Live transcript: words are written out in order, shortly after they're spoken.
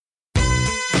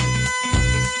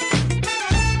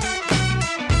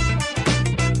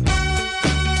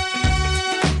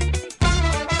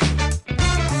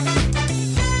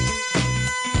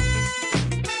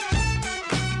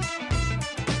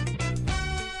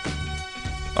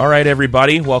All right,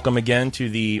 everybody. Welcome again to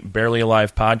the Barely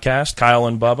Alive podcast. Kyle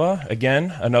and Bubba,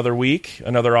 again, another week,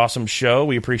 another awesome show.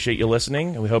 We appreciate you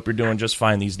listening, and we hope you're doing just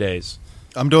fine these days.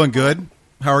 I'm doing good.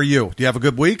 How are you? Do you have a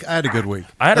good week? I had a good week.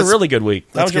 I had a really good week.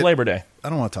 How was your Labor Day? I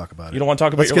don't want to talk about it. You don't want to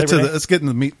talk about your Labor Day? Let's get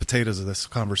into the meat and potatoes of this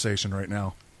conversation right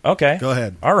now. Okay. Go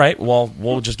ahead. All right. Well,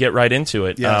 we'll just get right into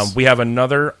it. Yes. We have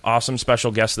another awesome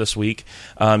special guest this week.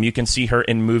 You can see her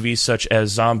in movies such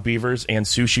as Zombievers and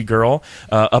Sushi Girl.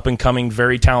 Up-and-coming,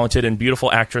 very talented and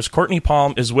beautiful actress Courtney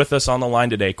Palm is with us on the line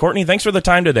today. Courtney, thanks for the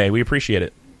time today. We appreciate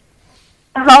it.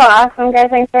 Oh, awesome, guys.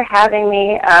 Thanks for having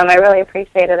me. I really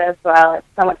appreciate it as well. It's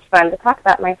so much fun to talk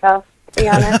about myself, to be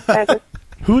honest. I just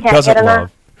Who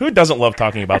doesn't love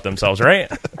talking about themselves,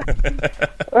 right?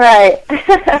 Right.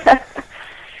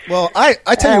 Well,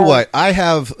 I tell you what,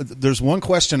 there's one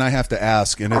question I have to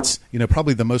ask, and it's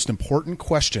probably the most important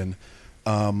question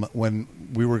when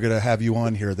we were going to have you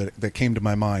on here that came to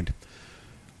my mind.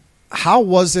 How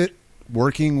was it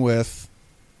working with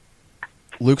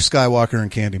Luke Skywalker and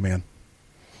Candyman?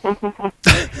 I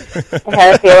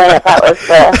had a feeling that was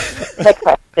the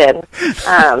question,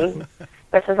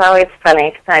 which is always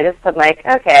funny because I just am like,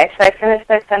 okay, should I finish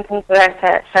their sentence or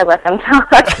should I let them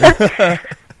talk?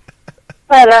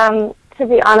 But to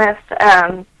be honest,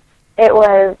 it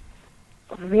was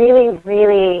really,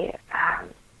 really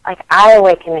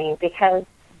eye-awakening because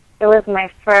it was my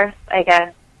first, I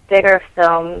guess, bigger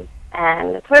film,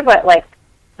 and it's sort of what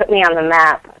put me on the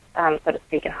map, so to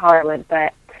speak, in Hollywood.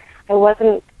 But I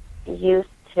wasn't used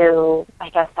to,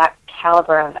 I guess, that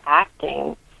caliber of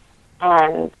acting,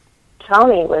 and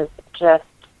Tony was just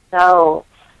so.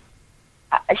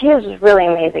 He was just really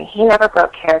amazing. He never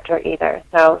broke character either,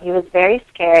 so he was very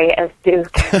scary as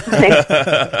Duke.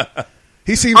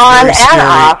 He seems on very and scary.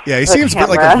 Off Yeah, he seems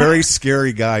like a very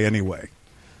scary guy anyway.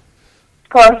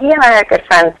 Well, he and I are good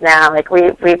friends now.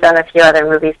 We've done a few other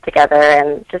movies together,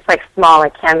 and just small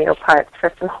cameo parts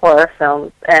for some horror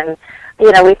films. And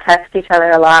we text each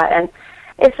other a lot. And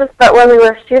it's just, but when we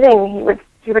were shooting,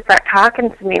 he would start talking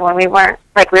to me when we weren't,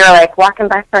 we were walking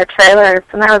back to our trailers,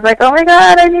 and I was like, oh my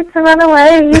God, I need to run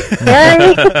away, he's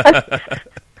scary.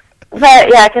 But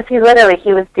yeah, because he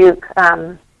was Duke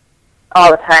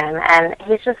all the time, and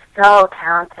he's just so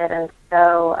talented and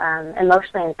so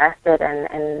emotionally invested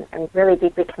and really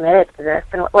deeply committed to this.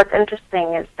 And what's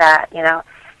interesting is that,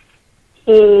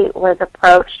 he was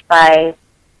approached by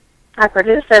our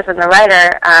producers and the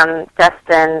writer,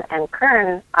 Justin and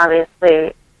Kern,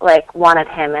 obviously, wanted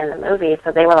him in the movie,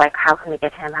 so they were like, how can we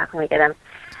get him? How can we get him?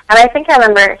 And I think I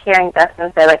remember hearing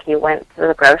Justin say, he went to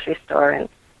the grocery store and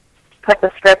put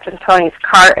the script in Tony's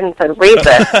cart and said, read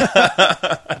this.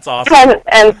 That's awesome.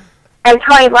 And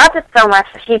Tony loved it so much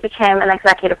that he became an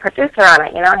executive producer on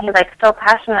it, and he's, so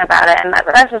passionate about it, and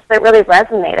it really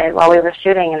resonated while we were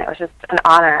shooting, and it was just an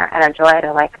honor and a joy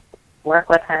to, work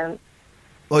with him.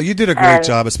 Well, you did a great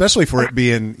job, especially for it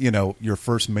being, your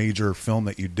first major film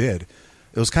that you did.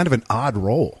 It was kind of an odd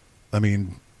role. I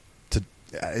mean,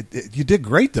 you did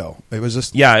great though. It was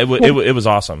just it was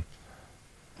awesome.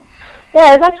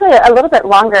 Yeah, it was actually a little bit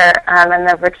longer in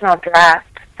the original draft,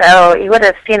 so you would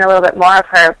have seen a little bit more of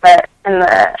her. But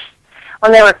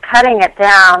when they were cutting it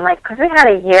down, because we had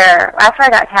a year after I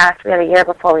got cast, we had a year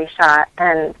before we shot,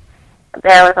 and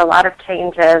there was a lot of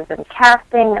changes in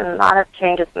casting and a lot of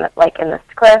changes in the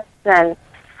scripts, and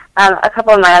a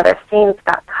couple of my other scenes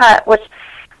got cut, which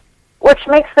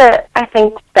makes it, I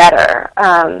think, better.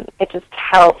 It just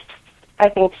helps, I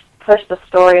think, push the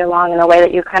story along in a way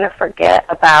that you kind of forget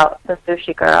about the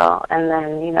Sushi Girl. And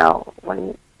then,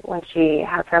 when she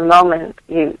has her moment,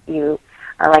 you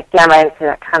are like, damn, I didn't see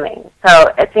that coming.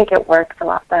 So I think it works a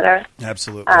lot better.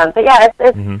 Absolutely. But yeah,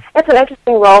 it's an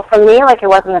interesting role. For me, it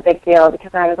wasn't a big deal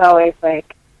because I was always I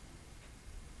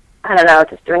don't know,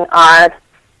 just doing odd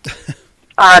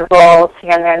roles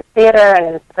here and there in theater and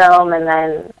in film, and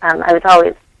then I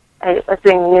was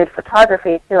doing nude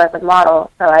photography too as a model,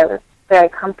 so I was very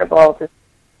comfortable just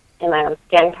in my own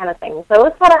skin kind of thing. So it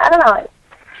was kind of, I don't know,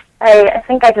 I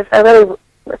think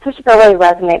Sushi Girl really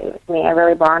resonated with me. I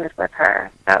really bonded with her.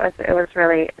 So it was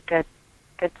really a good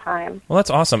time. Well,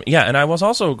 that's awesome. Yeah, and I was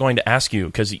also going to ask you,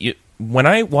 because when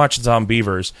I watched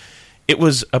Zombievers, it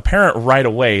was apparent right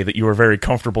away that you were very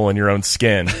comfortable in your own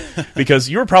skin, because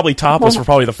you were probably topless for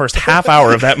probably the first half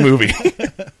hour of that movie.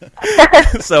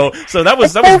 so that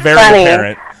was very funny.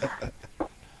 apparent.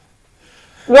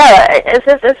 Yeah,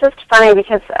 it's just funny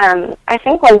because I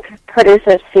think when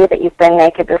producers see that you've been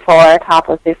naked before,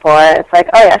 topless before, it's like,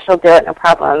 oh yeah, she'll do it, no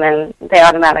problem, and they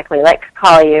automatically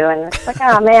call you, and it's like,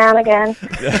 oh man, again.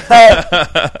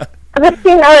 But But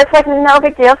it's like no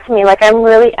big deal to me. Like I'm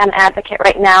really an advocate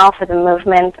right now for the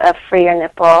movement of free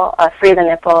the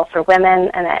nipple for women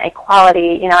and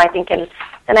equality. You know, I think in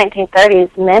the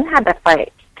 1930s, men had to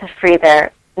fight to free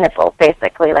their nipple,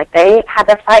 basically. Like they had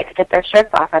to fight to get their shirts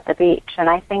off at the beach. And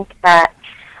I think that,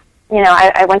 you know,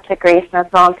 I went to Greece and I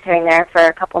was volunteering there for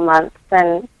a couple months,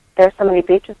 and there's so many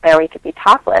beaches there where you could be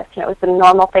topless. You know, it was a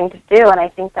normal thing to do, and I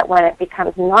think that when it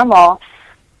becomes normal,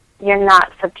 you're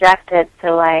not subjected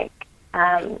to, like,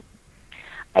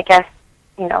 I guess,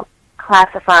 you know,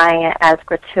 classifying it as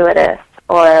gratuitous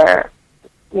or,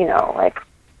 you know, like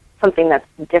something that's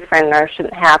different or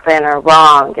shouldn't happen or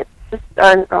wrong. It's just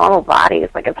our normal bodies.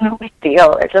 Like, it's no big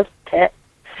deal. They're just tits.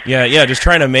 Yeah, just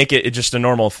trying to make it just a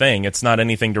normal thing. It's not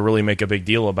anything to really make a big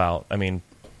deal about. I mean,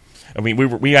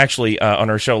 we actually,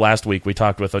 on our show last week, we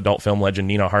talked with adult film legend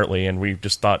Nina Hartley, and we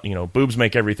just thought, you know, boobs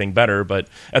make everything better, but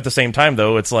at the same time,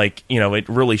 though, it's like, you know, it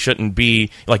really shouldn't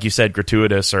be, like you said,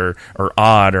 gratuitous or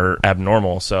odd or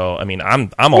abnormal. So, I mean,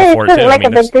 I'm all for it, too. Make a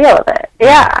big deal of it.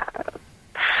 Yeah.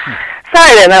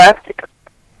 Sorry to interrupt.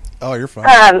 Oh, you're fine.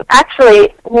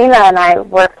 Actually, Nina and I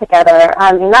worked together,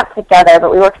 not together, but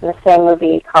we worked in the same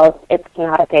movie called It's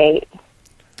Not a Date.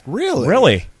 Really?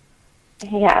 Really?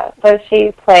 Yeah, so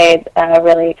she played a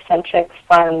really eccentric,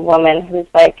 fun woman who's,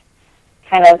 like,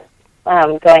 kind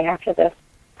of going after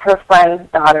her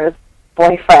friend's daughter's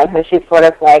boyfriend, who she's sort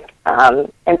of, like,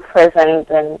 imprisoned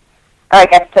and, or I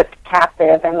guess took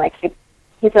captive, and, like, he's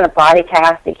in a body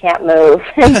cast, he can't move.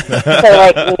 So,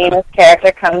 like, Nina's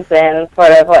character comes in and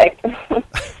sort of, like,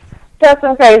 does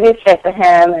some crazy shit to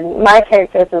him, and my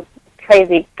character is this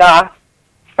crazy goth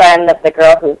friend of the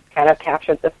girl who's kind of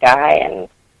captured this guy, and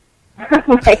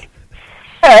like,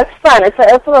 oh, it's fun. It's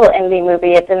a little indie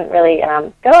movie. It didn't really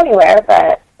go anywhere,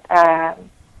 but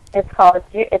it's called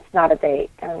It's Not a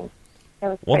Date. And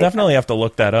we'll definitely have to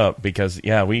look that up because,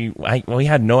 yeah, we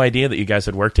had no idea that you guys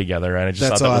had worked together, and I just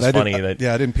thought that was funny. I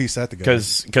didn't piece that together.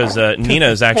 Because Nina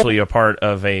is actually a part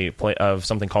of of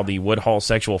something called the Woodhull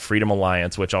Sexual Freedom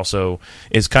Alliance, which also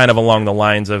is kind of along the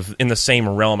lines of, in the same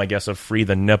realm, I guess, of free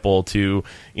the nipple to,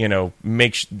 you know,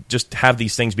 just have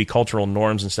these things be cultural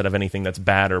norms instead of anything that's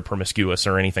bad or promiscuous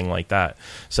or anything like that.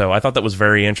 So I thought that was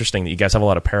very interesting that you guys have a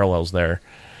lot of parallels there.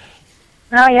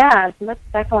 Oh, yeah, that's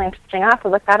definitely interesting. I'll have to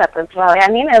look that up as well. Yeah,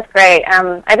 Nina's great.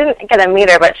 I didn't get to meet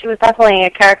her, but she was definitely a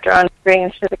character on screen.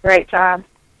 She did a great job.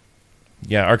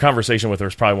 Yeah, our conversation with her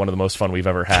is probably one of the most fun we've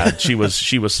ever had. She was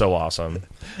so awesome.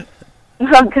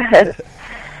 Oh, good.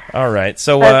 All right.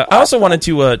 So I also wanted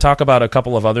to talk about a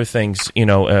couple of other things, you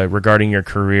know, regarding your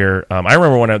career. I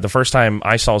remember the first time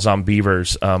I saw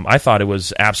Zombievers, I thought it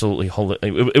was absolutely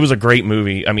it was a great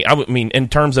movie. I mean, in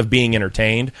terms of being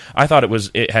entertained, I thought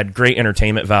it had great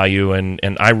entertainment value,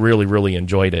 and I really, really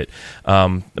enjoyed it.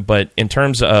 But in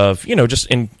terms of, you know, just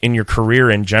in your career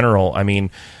in general, I mean,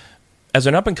 as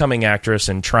an up-and-coming actress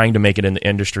and trying to make it in the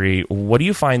industry, what do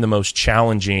you find the most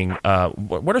challenging?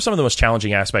 What are some of the most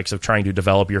challenging aspects of trying to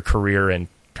develop your career and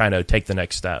kind of take the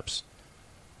next steps?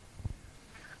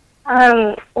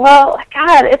 Well,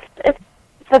 God, it's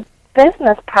the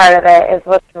business part of it is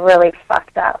what's really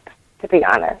fucked up, to be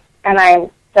honest. And I'm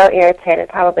so irritated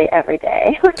probably every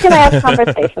day. And I have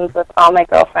conversations with all my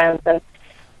girlfriends and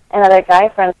other guy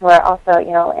friends who are also,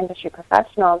 you know, industry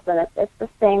professionals, and it's the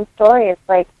same story. It's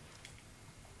like,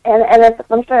 and it's,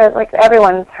 I'm sure, like,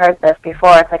 everyone's heard this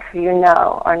before. It's like who you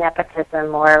know, or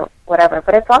nepotism, or whatever.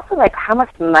 But it's also like how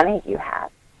much money you have,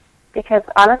 because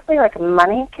honestly, like,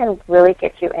 money can really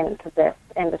get you into this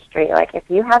industry. Like, if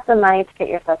you have the money to get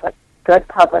yourself a good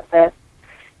publicist,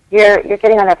 you're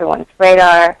getting on everyone's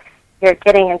radar. You're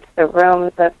getting into the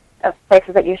rooms of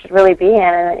places that you should really be in,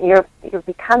 and you're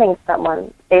becoming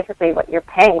someone. Basically, what you're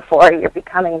paying for, you're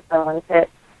becoming someone to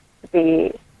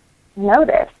be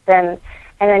noticed, and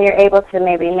then you're able to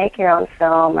maybe make your own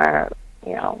film or,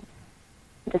 you know,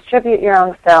 distribute your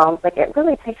own films. Like, it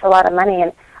really takes a lot of money,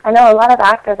 and I know a lot of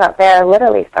actors out there are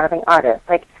literally starving artists.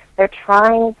 Like, they're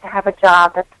trying to have a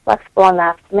job that's flexible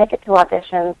enough to make it to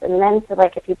auditions, and then to,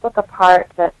 like, if you book a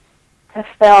part to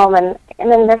film, and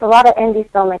then there's a lot of indie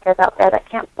filmmakers out there that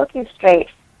can't book you straight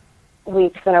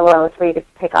weeks in a row so you could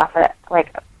take off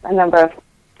a number of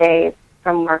days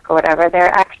from work or whatever. They're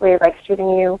actually, like, shooting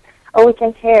you a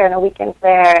weekend here and a weekend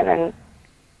there, and then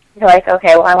you're like,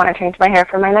 okay, well, I want to change my hair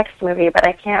for my next movie, but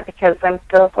I can't because I'm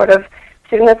still sort of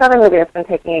shooting this other movie that's been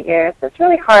taking a year. So it's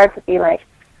really hard to be, like,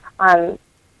 on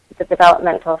the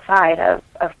developmental side of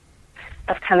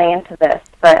coming into this.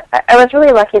 But I was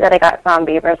really lucky that I got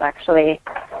Zombievers, actually.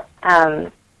 I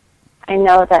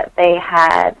know that they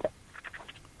had,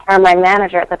 or my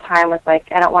manager at the time was like,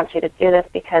 I don't want you to do this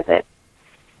because it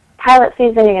pilot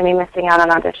season. You're going to be missing out on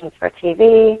auditions for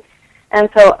TV. And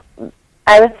so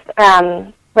I was,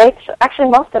 actually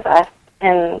most of us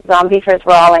in Zombievers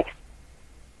were all, like,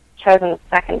 chosen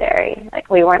secondary. Like,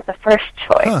 we weren't the first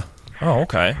choice. Huh. Oh,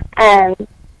 okay. And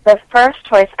the first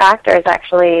choice actors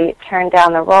actually turned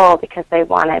down the role because they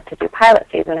wanted to do pilot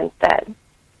season instead.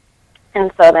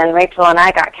 And so then Rachel and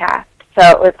I got cast. So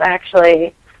it was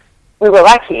actually, we were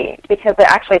lucky because it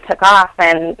actually took off,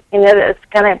 and it's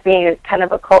going to be kind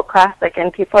of a cult classic,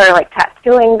 and people are like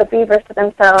tattooing the beavers to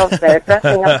themselves. They're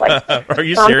dressing up like are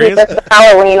you serious? For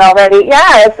Halloween already.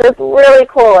 Yeah, it's really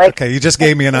cool. Like, okay, you just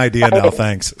gave me an idea now.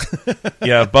 Thanks.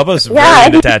 Yeah, Bubba's very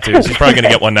into tattoos. He's probably going to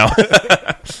get one now.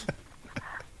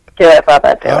 Do it,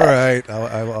 Bubba. Do it. All right,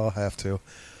 I'll have to.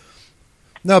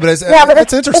 No, but it's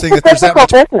interesting it's that there's that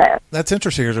much business. That's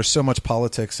interesting because there's so much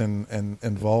politics and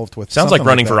involved with. Sounds like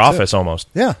running that, for office almost.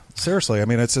 Yeah, seriously. I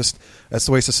mean, it's just that's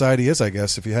the way society is. I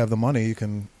guess if you have the money, you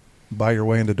can buy your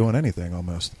way into doing anything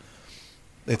almost.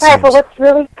 Right, but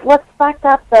what's fucked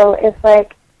up though is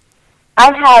like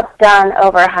I have done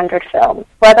over 100 films,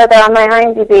 whether they're on my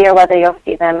IMDb or whether you'll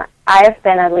see them. I have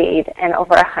been a lead in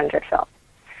over 100 films.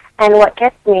 And what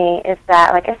gets me is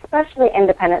that, like, especially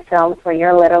independent films where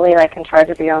you're literally, like, in charge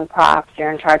of your own props,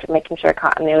 you're in charge of making sure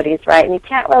continuity is right, and you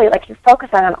can't really, like, you focus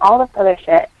on all this other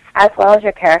shit as well as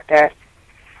your character.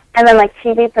 And then, like,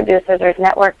 TV producers or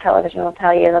network television will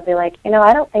tell you, they'll be like,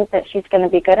 I don't think that she's going to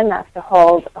be good enough to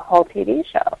hold a whole TV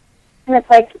show. And it's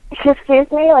like, excuse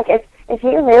me? Like, if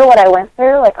you knew what I went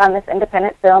through, like, on this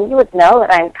independent film, you would know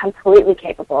that I'm completely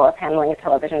capable of handling a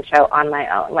television show on my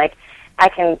own. Like, I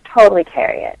can totally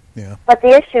carry it. Yeah. But the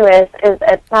issue is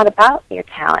it's not about your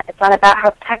talent. It's not about how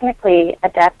technically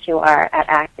adept you are at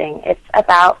acting. It's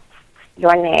about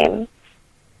your name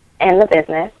in the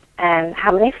business and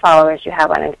how many followers you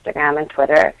have on Instagram and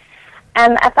Twitter.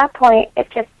 And at that point, it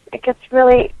gets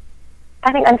really,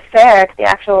 I think, unfair to the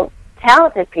actual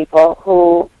talented people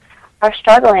who are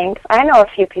struggling. I know a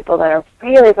few people that are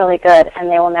really, really good,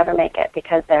 and they will never make it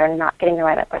because they're not getting the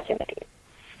right opportunities.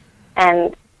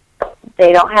 And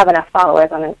they don't have enough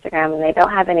followers on Instagram, and they don't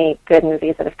have any good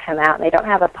movies that have come out, and they don't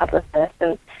have a publicist,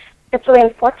 and it's really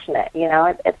unfortunate,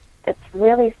 It's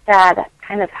really sad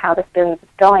kind of how this business is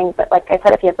going, but like I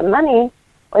said, if you have the money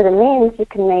or the means, you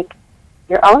can make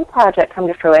your own project come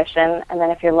to fruition, and then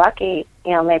if you're lucky,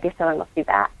 maybe someone will see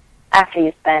that after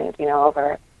you spend,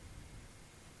 over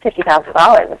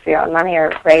 $50,000 of your own money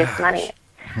or raise money.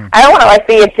 I don't want to,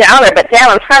 be a downer, but damn,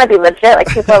 I'm trying to be legit. Like,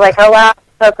 people are like, oh, wow,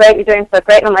 so great, you're doing so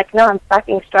great. And I'm like, no, I'm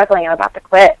fucking struggling. I'm about to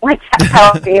quit. Like, that's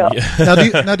how I feel.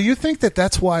 Now, do you think that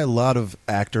that's why a lot of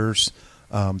actors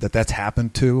that's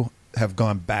happened to have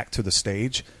gone back to the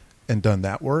stage and done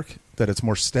that work? That it's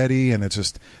more steady and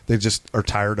they just are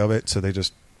tired of it, so they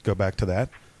just go back to that?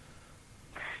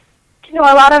 A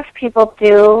lot of people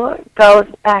do go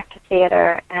back to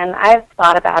theater, and I've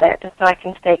thought about it just so I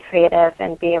can stay creative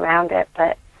and be around it.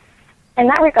 But in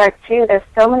that regard, too, there's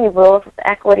so many rules with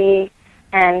equity,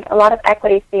 and a lot of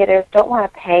equity theaters don't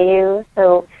want to pay you,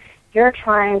 so you're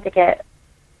trying to get,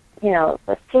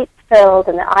 the seats filled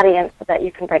and the audience so that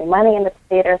you can bring money into the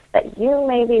theater so that you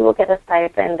maybe will get a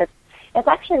stipend. It's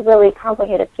actually really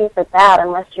complicated, too, for that,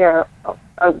 unless you're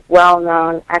a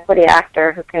well-known equity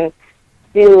actor who can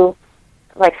do,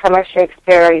 like, Summer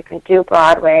Shakespeare, or you can do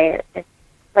Broadway. It's,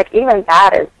 like, even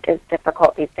that is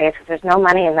difficult these days because there's no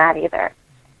money in that either.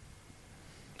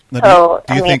 Now,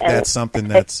 do you think that's something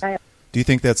that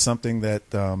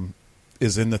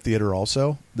is in the theater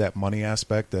also, that money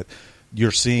aspect, that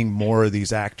you're seeing more of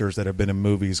these actors that have been in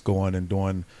movies going and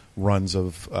doing runs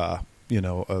of, a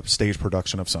stage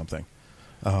production of something?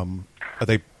 Are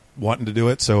they wanting to do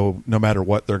it so no matter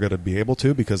what they're going to be able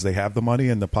to because they have the money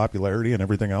and the popularity and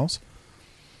everything else?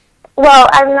 Well,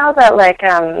 I know that, like,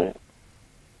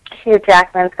 Hugh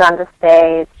Jackman's gone to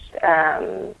stage,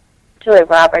 Julia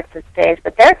Roberts is stage,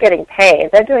 but they're getting paid.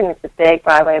 They're doing the big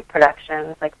Broadway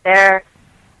productions. Like, they're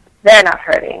not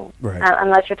hurting. Right.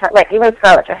 Unless you're talking, like, even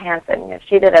Scarlett Johansson,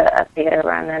 she did a theater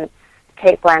run, and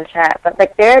Kate Blanchett. But,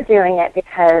 like, they're doing it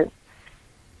because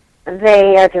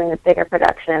they are doing the bigger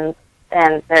productions,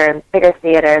 and they're in bigger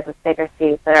theaters with bigger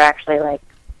seats that are actually, like,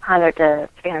 $100 to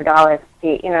 $300 a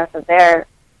seat, so they're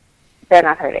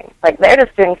not hurting. Like, they're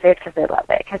just doing stage because they love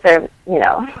it, because they're,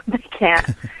 they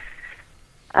can't.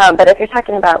 But if you're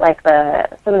talking about, like,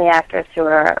 some of the actors who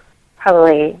are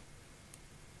probably,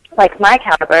 like, my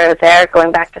caliber, they're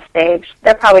going back to stage,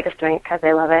 they're probably just doing it because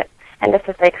they love it, and just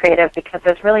to stay creative because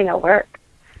there's really no work.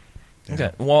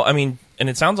 Okay. Well, I mean, and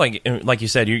it sounds like you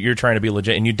said, you're trying to be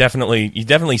legit, and you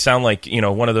definitely sound like,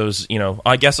 one of those,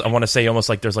 I guess I want to say almost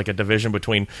like there's like a division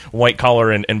between white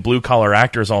collar and blue collar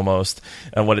actors almost,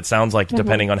 and what it sounds like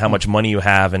depending on how much money you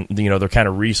have and the kind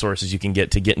of resources you can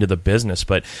get into the business.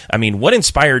 But I mean, what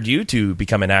inspired you to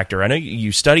become an actor? I know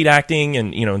you studied acting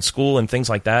and in school and things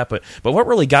like that, but what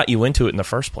really got you into it in the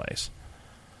first place?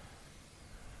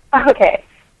 Okay,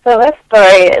 so this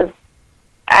story is,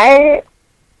 I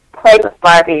played with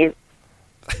Barbies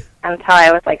until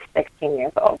I was like 16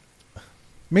 years old.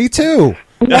 Me too.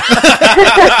 Yeah,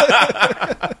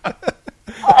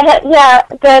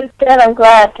 good. I'm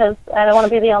glad, because I don't want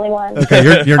to be the only one.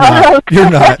 Okay, you're not. You're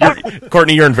not.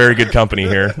 Courtney, you're in very good company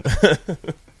here.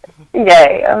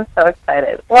 Yay, I'm so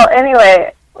excited. Well,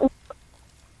 anyway,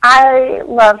 I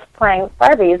loved playing with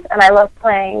Barbies, and I loved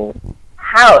playing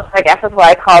house, I guess is what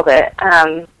I called it.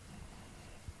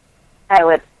 I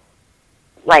would,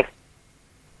 like,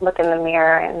 look in the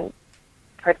mirror and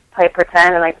play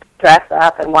pretend and, like, dress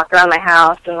up and walk around my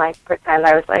house and, like, pretend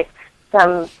I was, like,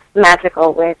 some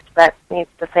magical witch that needs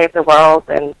to save the world,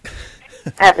 and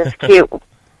have this cute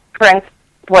prince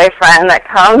boyfriend that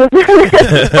comes.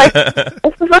 It's like,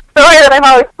 this is a story that I've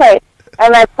always played.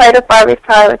 And I played with Barbies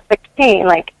till I was 16,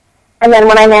 like, and then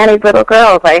when I nannied little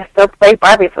girls, I still played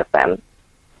Barbies with them.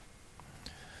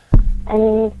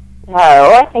 And so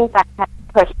I think that kind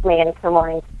of pushed me into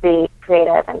wanting to be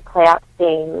creative and play out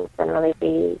scenes and really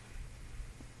be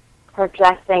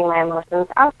projecting my emotions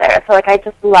out there. So, like, I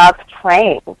just loved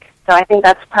playing. So I think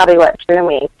that's probably what drew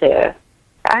me to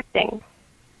acting.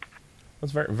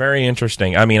 That's very, very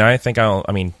interesting. I mean, I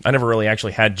never really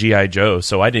actually had G.I. Joe,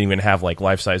 so I didn't even have, like,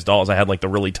 life-size dolls. I had, like, the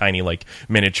really tiny, like,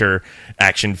 miniature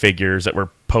action figures that were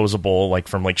posable, like,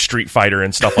 from, like, Street Fighter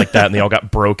and stuff like that, and they all got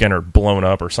broken or blown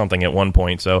up or something at one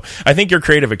point. So I think your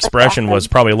creative expression was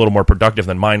probably a little more productive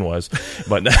than mine was.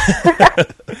 But,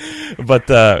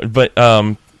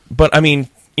 but I mean,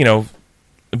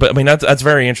 But I mean that's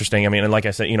very interesting. I mean, and like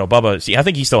I said, Bubba. See, I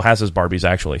think he still has his Barbies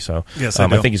actually. So yes, I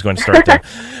think he's going to start to.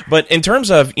 But in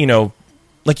terms of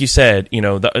like you said,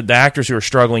 the actors who are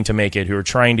struggling to make it, who are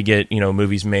trying to get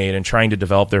movies made and trying to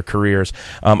develop their careers.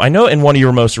 I know in one of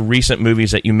your most recent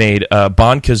movies that you made,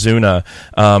 Bon Kazuna,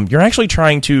 you're actually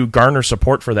trying to garner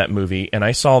support for that movie, and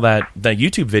I saw the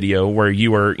YouTube video where you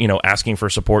were asking for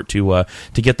support to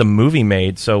get the movie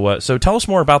made. So tell us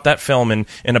more about that film and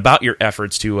about your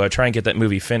efforts to try and get that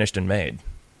movie finished and made.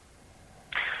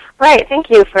 Right. Thank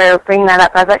you for bringing that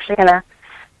up. I was actually going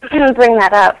to bring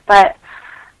that up, but.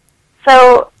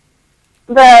 So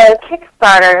the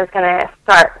Kickstarter is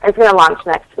going to launch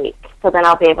next week. So then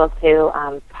I'll be able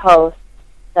to post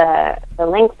the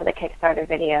link for the Kickstarter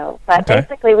video. But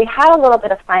basically, we had a little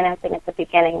bit of financing at the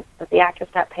beginning, so the actors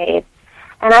got paid,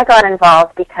 and I got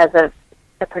involved because of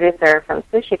the producer from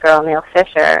Sushi Girl, Neil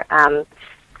Fisher,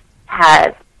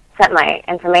 had sent my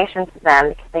information to them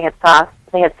because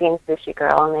they had seen Sushi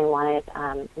Girl and they wanted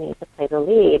me to play the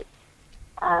lead.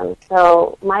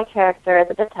 So my character is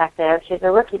a detective. She's a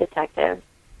rookie detective,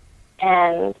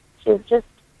 and she's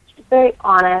very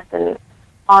honest and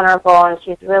honorable, and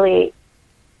she's really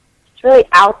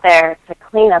out there to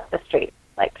clean up the streets.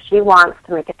 Like, she wants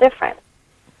to make a difference.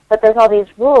 But there's all these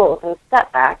rules and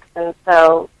setbacks, and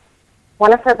so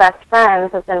one of her best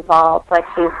friends is involved. Like,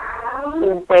 she's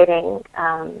dating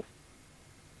a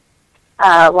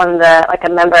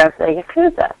member of the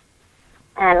Yakuza,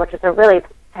 and which is a really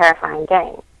terrifying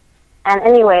gang. And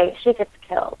anyway, she gets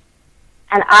killed.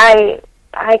 And I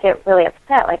get really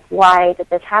upset, like, why did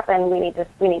this happen? We need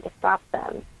to stop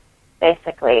them,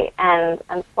 basically. And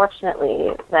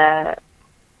unfortunately, the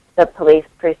police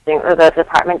precinct or the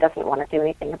department doesn't want to do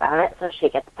anything about it, so she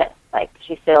gets pissed. Like,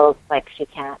 she feels like she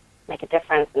can't make a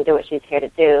difference and do what she's here to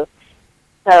do.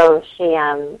 So she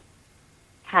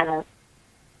kind of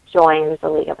joins the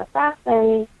League of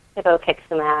Assassins to go kick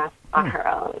some ass on her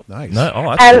own. Nice.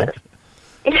 Oh, that's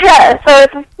cool. Yeah, so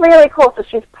it's really cool. So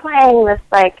she's playing this,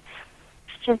 like,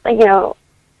 she's,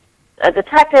 a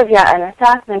detective, an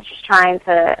assassin. She's trying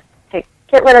to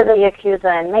get rid of the Yakuza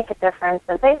and make a difference.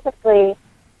 And basically,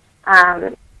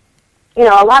 a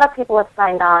lot of people have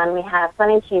signed on. We have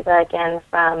Sonny Chiba again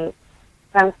from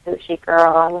Sushi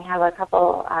Girl, and we have a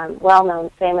couple well-known,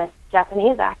 famous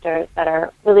Japanese actors that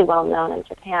are really well-known in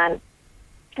Japan.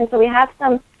 And so we have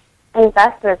some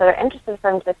investors that are interested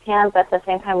from Japan, but at the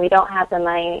same time, we don't have the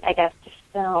money, I guess, to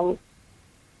film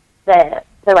the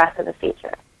rest of the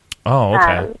feature. Oh,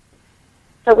 okay.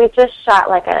 So we just shot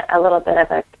like a little bit of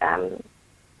a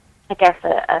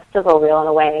sizzle reel in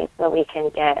a way so we can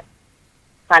get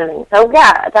funding. So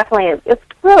yeah, definitely, it's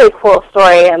a really cool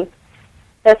story, and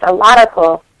there's a lot of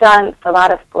cool stunts, a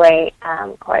lot of great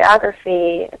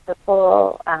choreography. It's a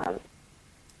full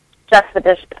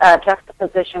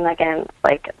juxtaposition against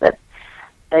like the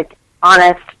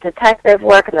honest detective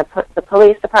work and the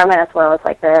police department, as well as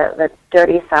like the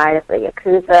dirty side of the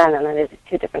Yakuza, and then there's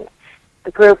two different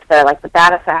groups that are like the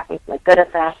bad assassins and the good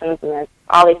assassins, and there's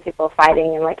all these people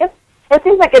fighting, and like it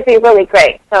seems like it'd be really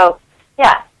great. So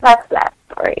yeah, that's that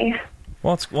story.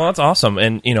 Well, that's awesome.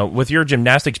 And you know, with your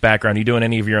gymnastics background, are you doing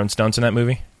any of your own stunts in that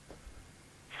movie?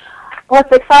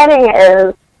 What's exciting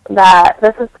is that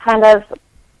this is kind of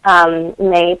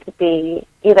made to be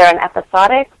either an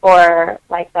episodic or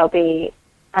like there'll be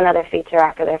another feature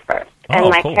after their first. And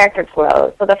my character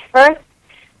grows. So the first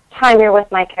time you're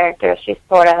with my character, she's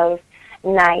sort of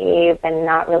naive and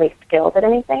not really skilled at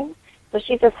anything. So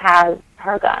she just has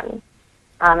her gun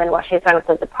and what she's done with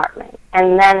the department.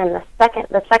 And then in the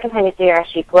second time you see her as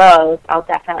she grows, I'll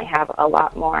definitely have a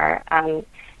lot more, I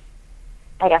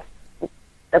guess,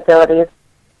 abilities.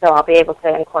 So I'll be able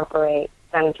to incorporate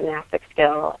some gymnastic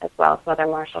skill as well as some other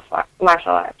martial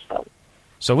arts.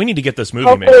 So we need to get this movie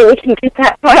hopefully made. We can get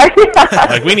that far.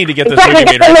 Like we need to get this movie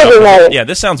made. Right. Yeah,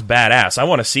 this sounds badass. I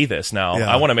want to see this now.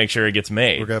 Yeah. I want to make sure it gets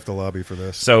made. We're gonna have to lobby for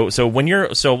this. So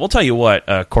we'll tell you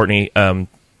what, Courtney.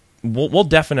 We'll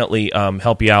definitely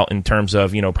help you out in terms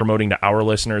of promoting to our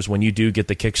listeners when you do get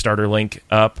the Kickstarter link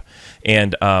up,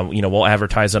 and we'll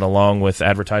advertise it along with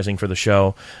advertising for the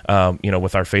show.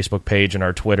 With our Facebook page and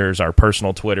our Twitters, our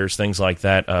personal Twitters, things like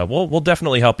that. We'll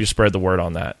definitely help you spread the word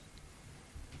on that.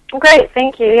 Great,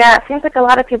 thank you. Yeah, it seems like a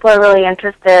lot of people are really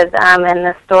interested in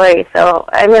this story. So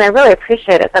I really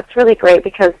appreciate it. That's really great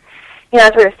because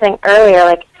as we were saying earlier,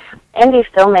 like, indie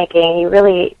filmmaking, you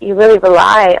really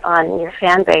rely on your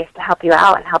fan base to help you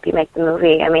out and help you make the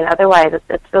movie. Otherwise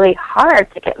it's really hard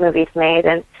to get movies made,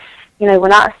 and we're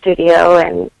not a studio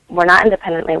and we're not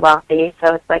independently wealthy,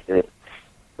 so it's like we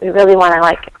really want to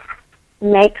like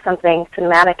make something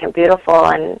cinematic and beautiful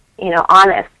and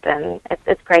honest, and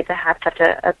it's great to have such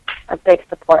a big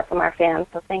support from our fans.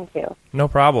 So thank you. No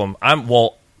problem.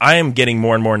 I am getting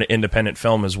more and more into independent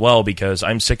film as well because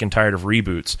I'm sick and tired of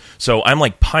reboots. So I'm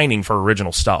like pining for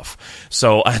original stuff.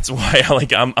 So that's why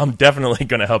I'm definitely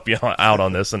going to help you out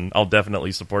on this, and I'll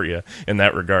definitely support you in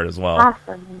that regard as well.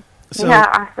 Awesome.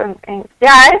 Awesome. Thanks.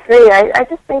 Yeah, I agree. I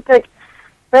just think like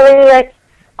really like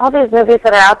all these movies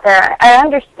that are out there, I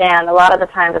understand a lot of the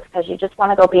times it's because you just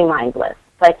want to go be mindless.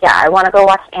 It's like, yeah, I want to go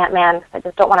watch Ant-Man because I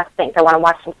just don't want to think. I want to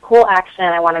watch some cool action.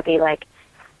 I want to be like,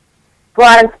 go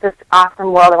out into this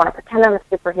awesome world. I want to pretend I'm a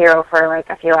superhero for like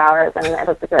a few hours, and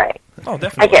it'll be great. Oh,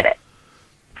 definitely.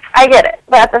 I get it.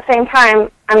 But at the same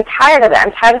time, I'm tired of it.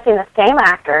 I'm tired of seeing the same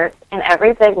actors in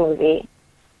every big movie.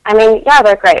 Yeah,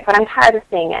 they're great, but I'm tired of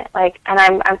seeing it. Like, and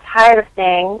I'm tired of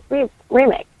seeing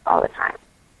remakes all the time.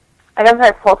 Like, I'm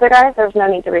sorry, Poltergeist, there's no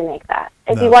need to remake that.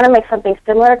 If you want to make something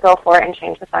similar, go for it and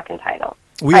change the fucking title.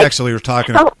 We actually were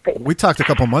talking. We talked a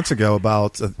couple months ago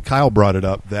about Kyle brought it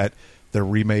up that they're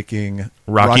remaking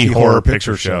Rocky Horror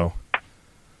Picture Show.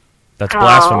 That's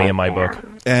blasphemy in my book.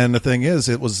 And the thing is,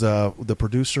 it was the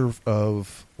producer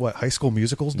of High School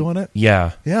Musical's doing it.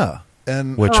 Yeah,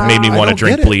 and which made me want to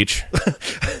drink bleach.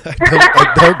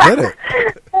 I don't get it.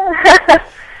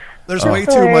 There's way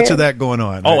too much of that going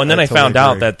on. Oh, and then I found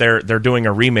out that they're doing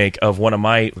a remake of one of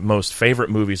my most favorite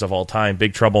movies of all time,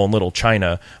 Big Trouble in Little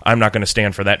China. I'm not going to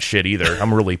stand for that shit either.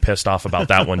 I'm really pissed off about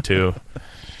that one too.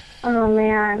 Oh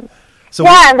man. So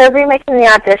yeah, they're remaking The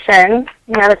Audition.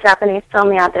 The Japanese film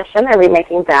The Audition. They're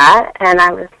remaking that, and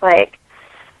I was like,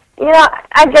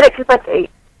 I get it because like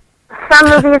some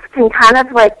movies can kind of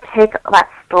like take that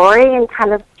story and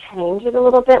kind of change it a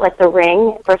little bit, like The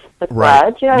Ring versus The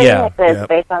Grudge. You know what I mean? Like it's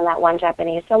based on that one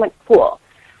Japanese film. It's cool,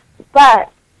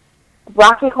 but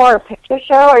Rocky Horror Picture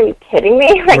Show? Are you kidding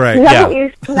me? Like,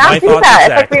 you not do that.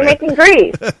 It's like remaking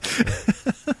Grease.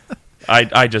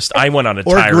 I went on a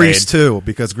tirade. Or Grease 2,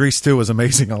 because Grease 2 was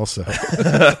amazing also.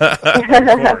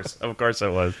 Of course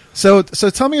it was. So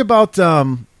tell me about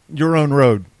Your Own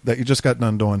Road that you just got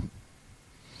done doing.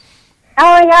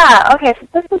 Oh, yeah. Okay, so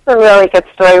this is a really good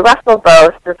story. Russell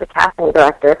Boast is the casting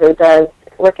director who does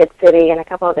Wicked City and a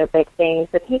couple other big things,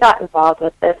 and he got involved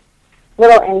with this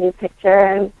little indie picture,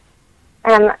 and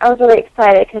I was really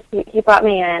excited because he brought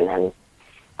me in, and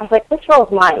I was like, this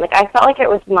role's mine. Like, I felt like it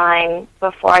was mine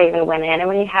before I even went in, and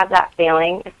when you have that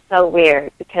feeling, it's so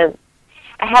weird, because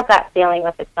I had that feeling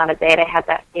with It's Not a Date, I had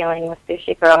that feeling with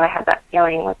Sushi Girl, I had that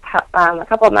feeling with a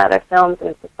couple of my other films, and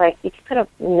it's just like, you kind of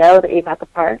know that you got the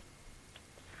part.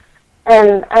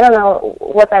 And I don't know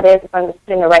what that is, if I'm just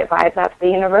putting the right vibes out to the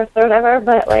universe or whatever,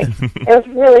 but like it was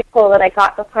really cool that I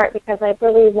got the part because I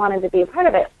really wanted to be a part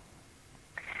of it.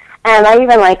 And I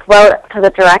even like wrote to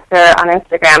the director on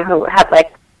Instagram, who had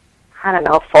like, I don't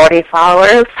know, 40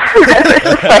 followers.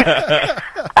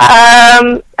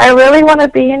 I really want to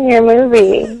be in your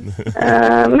movie.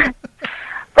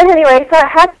 But anyway, so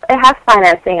it has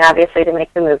financing, obviously, to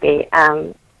make the movie.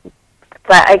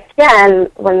 But again,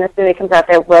 when this movie comes out,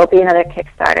 there will be another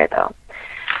Kickstarter, though.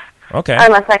 Okay.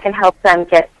 Unless I can help them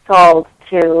get sold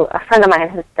to a friend of mine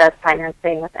who does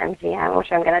financing with MGM,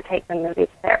 which I'm going to take the movie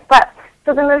to there. But,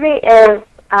 so the movie is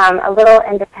a little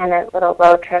independent, little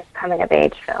road trip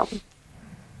coming-of-age film.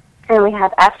 And we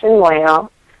have Ashton Moyo,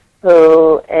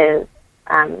 who is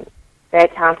a very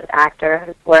talented actor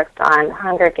who's worked on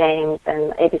Hunger Games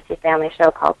and ABC Family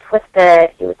show called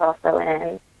Twisted. He was also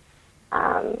in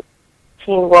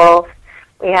Teen Wolf.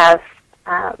 We have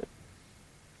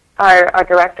our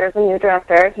director is a new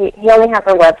director. He only has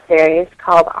a web series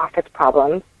called Office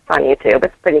Problems on YouTube.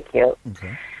 It's pretty cute.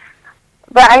 Okay.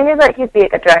 But I knew that he'd be a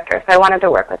good director, so I wanted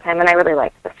to work with him, and I really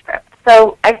liked the script.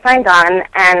 So I signed on,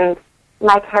 and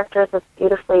my character is this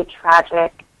beautifully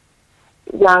tragic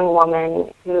young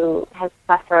woman who has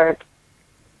suffered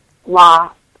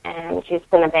loss, and she's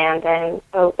been abandoned.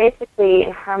 So basically,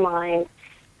 in her mind,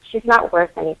 she's not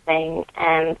worth anything,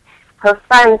 and her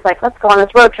friend's like, let's go on this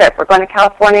road trip. We're going to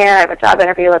California. I have a job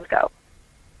interview. Let's go.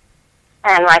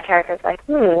 And my character's like,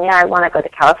 yeah, I want to go to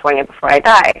California before I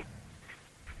die.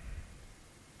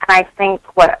 And I think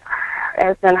what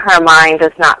is in her mind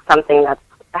is not something that's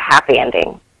a happy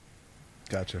ending.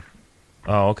 Gotcha.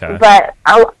 Oh, okay. But,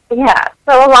 yeah,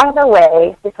 so along the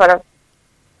way, she sort of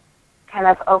kind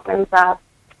of opens up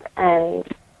and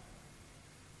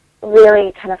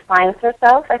really kind of finds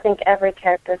herself. I think every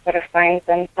character sort of finds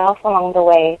themselves along the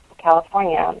way to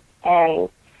California, and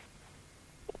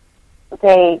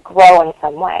they grow in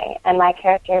some way. And my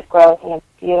character grows in a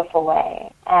beautiful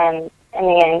way, and in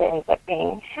the end, it ends up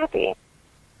being happy.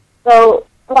 So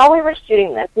while we were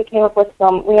shooting this, we came up with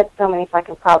we had so many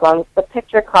fucking problems. The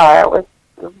picture car was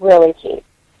really cheap.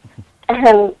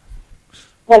 And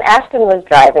when Ashton was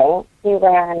driving, he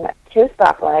ran 2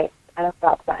 stoplights and a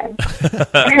stop sign.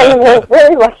 And we were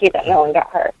really lucky that no one got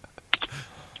hurt.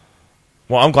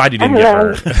 Well, I'm glad you didn't get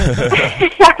hurt.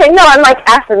 I know, I'm like,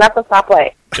 Ashton, that's a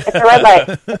stoplight. It's a red light.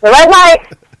 It's a red light!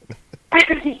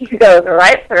 He goes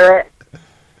right through it.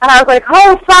 And I was like,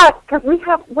 oh, fuck, because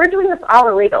we're doing this all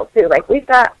illegal, too. Like, we've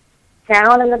got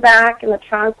sound in the back, in the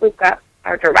trunk. We've got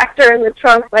our director in the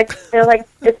trunk. Like, they're like,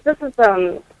 this is,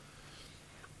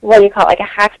 what do you call it, like a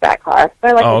hatchback car.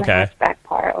 They're like in the hatchback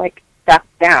part, like, stuck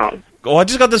down. Oh, I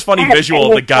just got this funny visual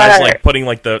of the guys, like, putting,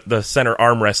 like, the center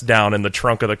armrest down in the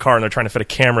trunk of the car, and they're trying to fit a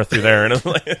camera through there. And it's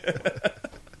like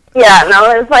yeah, no,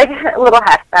 it's like a little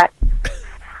hatchback.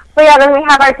 But yeah, then we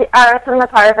have our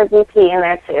cinematographer DP in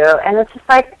there too, and it's just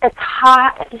like, it's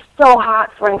hot, it's just so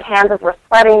hot, so we're in Kansas, we're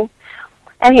sweating,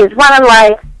 and he's running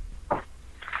lights.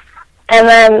 And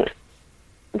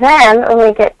then when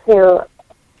we get to,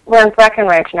 we're in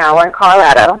Breckenridge now, we're in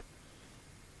Colorado,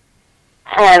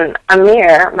 and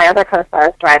Amir, my other co-star,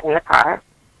 is driving the car,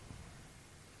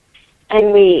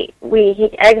 and he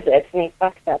exits, and he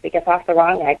fucks up, he gets off the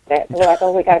wrong exit, so we're like,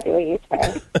 oh, we gotta do a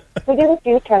U-turn. We do this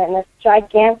U-turn in this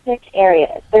gigantic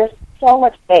area. There's so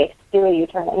much space to do a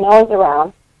U-turn, and no one's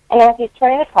around. And as he's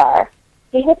turning the car,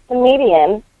 he hits the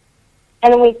median,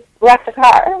 and then we wreck the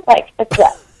car. Like, it's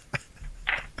wet.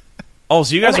 Oh,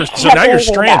 so you guys so now you're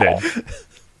stranded.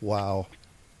 Wow.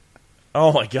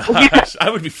 Oh, my gosh. I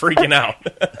would be freaking out.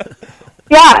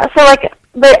 Yeah, so, like,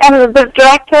 the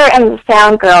director and the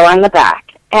sound girl are in the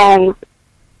back, and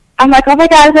I'm like, oh my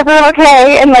God, is everyone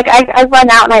okay? And like, I run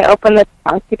out and I open the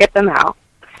trunk to get them out.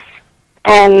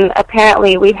 And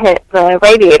apparently we hit the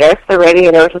radiator, so the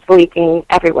radiator was just leaking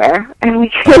everywhere. And we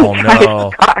couldn't drive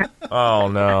the car. Oh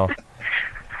no.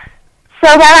 So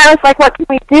then I was like, what can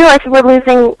we do? I said, we're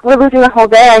losing the whole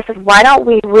day. I said, why don't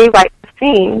we rewrite the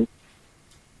scene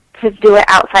to do it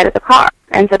outside of the car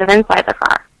instead of inside the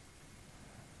car?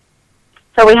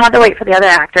 So we had to wait for the other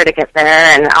actor to get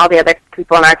there and all the other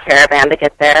people in our caravan to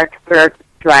get there because we were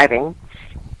driving.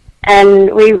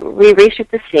 And we reshoot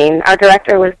the scene. Our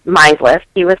director was mindless.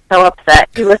 He was so upset.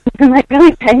 He wasn't like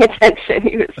really paying attention.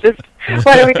 He was just,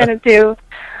 what are we going to do?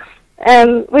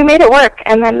 And we made it work.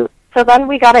 And then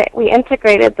we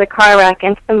integrated the car wreck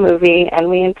into the movie, and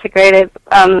we integrated,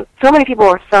 so many people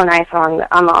were so nice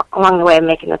along the way of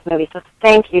making this movie. So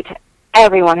thank you to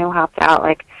everyone who helped out.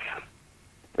 Like,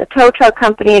 the tow truck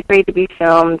company agreed to be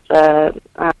filmed. The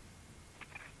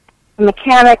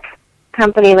mechanic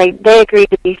company, they agreed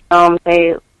to be filmed.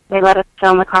 They let us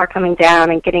film the car coming down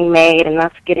and getting made, and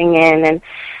us getting in, and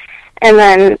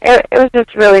then it was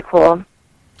just really cool.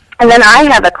 And then I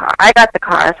got the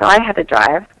car, so I had to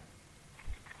drive.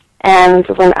 And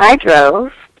when I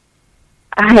drove,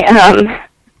 the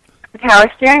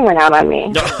power steering went out on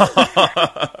me. So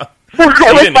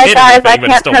I was like, guys, I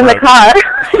can't turn the car.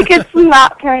 Like, it's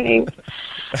not turning.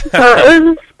 So it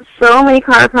was so many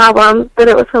car problems, but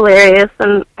it was hilarious,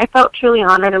 and I felt truly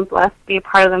honored and blessed to be a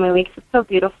part of the movie because it's so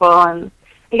beautiful, and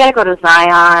you got to go to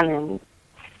Zion, and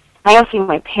I got to see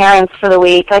my parents for the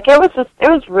week. Like, it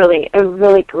was really a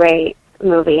really great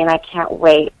movie, and I can't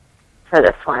wait for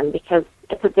this one because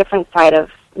it's a different side of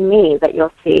me that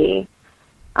you'll see.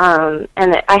 And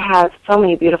I have so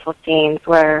many beautiful scenes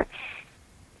where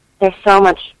there's so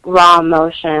much raw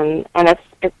emotion, and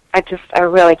I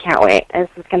really can't wait. This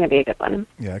is going to be a good one.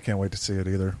 Yeah, I can't wait to see it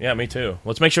either. Yeah, me too.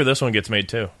 Let's make sure this one gets made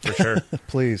too, for sure.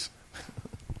 Please.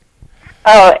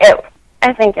 Oh,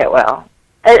 I think it will.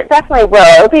 It definitely will.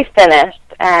 It'll be finished,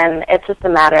 and it's just a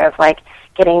matter of, like,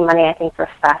 getting money, I think, for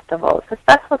festivals. Because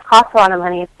festivals cost a lot of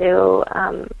money to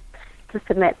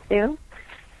submit to.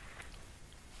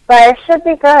 But it should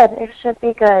be good. It should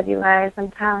be good, you guys.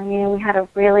 I'm telling you, we had a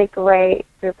really great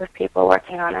group of people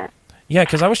working on it. Yeah,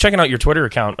 because I was checking out your Twitter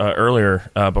account earlier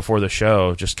before the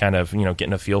show, just kind of,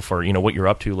 getting a feel for, what you're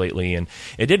up to lately. And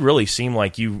it did really seem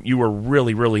like you were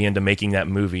really, really into making that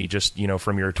movie, just,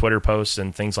 from your Twitter posts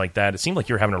and things like that. It seemed like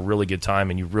you were having a really good time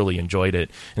and you really enjoyed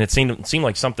it. And it seemed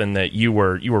like something that you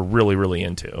were really, really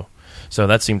into. So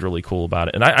that seemed really cool about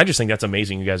it. And I just think that's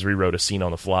amazing you guys rewrote a scene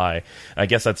on the fly. I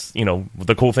guess that's,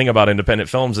 the cool thing about independent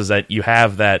films is that you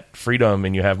have that freedom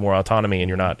and you have more autonomy and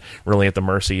you're not really at the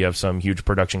mercy of some huge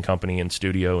production company and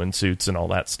studio and suits and all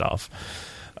that stuff.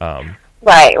 Right.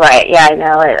 Yeah, I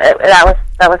know. That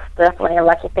was definitely a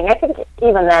lucky thing. I think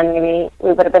even then maybe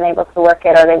we would have been able to work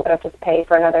it or they would have just paid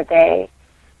for another day.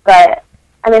 But,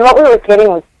 I mean, what we were getting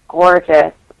was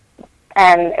gorgeous.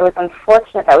 And it was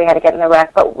unfortunate that we had to get in the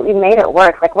wreck, but we made it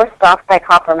work. Like, we're stopped by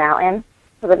Copper Mountain,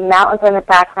 so the mountains are in the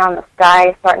background, the sky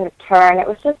is starting to turn. It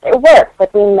worked.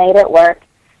 Like, we made it work.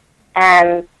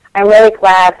 And I'm really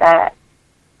glad that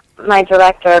my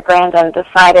director, Brandon,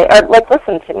 decided, or,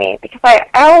 listened to me, because I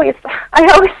always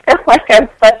feel like I'm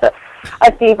such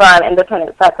a diva on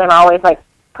independent sets. I'm always,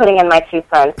 putting in my 2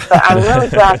 cents. But I'm really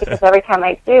glad because every time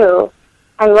I do,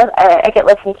 I get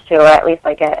listened to, or at least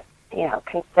I get,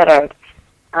 considered.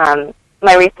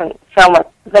 My recent film with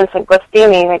Vincent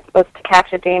Guastini was To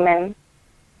Catch a Demon.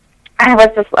 I was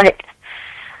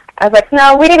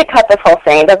no, we need to cut this whole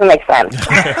thing. It doesn't make sense.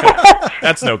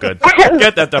 That's no good.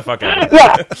 Get that the fuck out.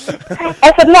 Yeah.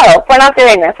 I said, no, we're not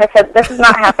doing this. I said, this is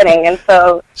not happening. And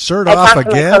so... Shirt off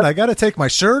again? I got to take my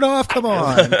shirt off? Come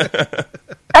on.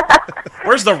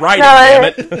 Where's the writing, damn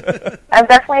it? I'm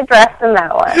definitely dressed in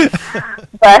that one.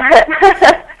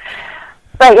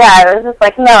 But yeah, it was just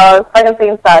like, no, fucking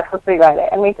scene sucks, let's rewrite it.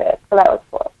 And we did, so that was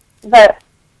cool. But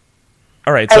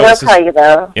all right, I will tell you,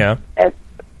 though, yeah,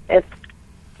 it's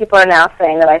people are now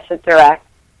saying that I should direct,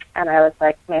 and I was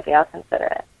like, maybe I'll consider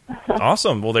it.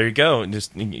 Awesome. Well, there you go.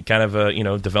 Just kind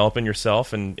of, developing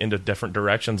yourself and into different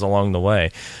directions along the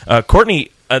way.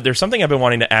 Courtney, there's something I've been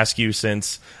wanting to ask you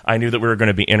since I knew that we were going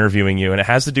to be interviewing you, and it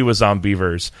has to do with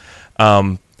Zombievers.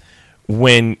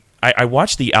 When I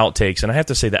watched the outtakes, and I have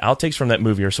to say the outtakes from that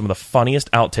movie are some of the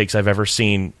funniest outtakes I've ever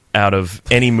seen out of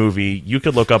any movie. You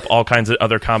could look up all kinds of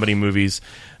other comedy movies.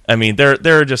 I mean,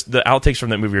 they're just, the outtakes from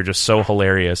that movie are just so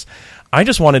hilarious. I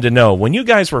just wanted to know, when you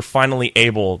guys were finally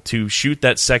able to shoot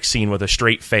that sex scene with a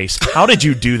straight face, how did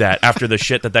you do that after the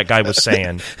shit that guy was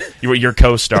saying, your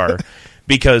co-star?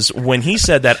 Because when he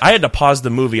said that, I had to pause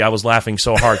the movie. I was laughing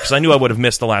so hard because I knew I would have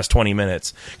missed the last 20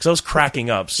 minutes because I was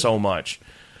cracking up so much.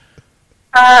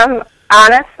 Honestly,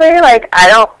 I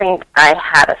don't think I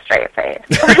had a straight face.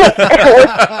 It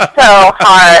was so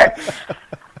hard.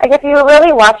 If you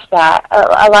really watch that,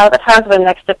 a lot of the times we're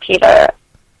next to Peter,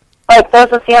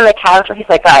 there's a scene on the couch where he's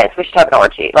like, guys, we should have an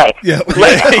orgy. Yeah.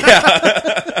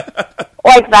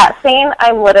 That scene,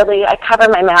 I cover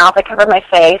my mouth, I cover my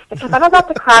face, because I'm about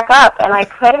to crack up, and I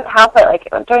couldn't help it.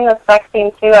 During the sex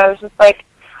scene, too, I was just I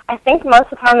think most of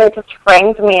the time they just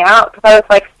framed me out, because I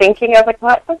was, thinking, I was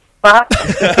what the fuck am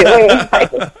I doing?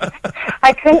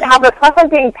 I couldn't help it. Plus, I'm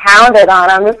being pounded on.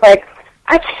 I'm just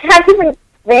I can't even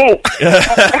think.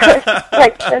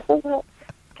 This isn't...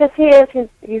 Because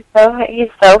he's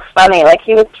so funny.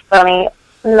 He was funny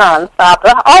nonstop.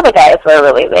 All the guys were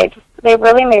really, they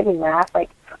really made me laugh,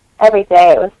 every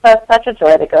day. It was such a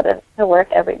joy to go to work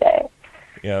every day.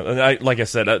 Yeah, like I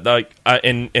said,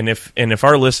 if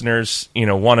our listeners,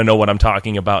 want to know what I'm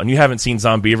talking about, and you haven't seen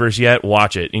Zombievers yet,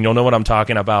 watch it, and you'll know what I'm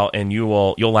talking about, and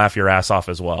you'll laugh your ass off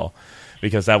as well,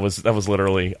 because that was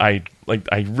literally, I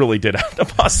really did have to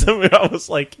pause the movie. I was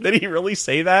like, did he really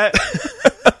say that?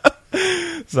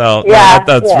 So Yeah,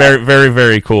 that's yeah. very, very,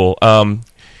 very cool.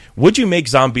 Would you make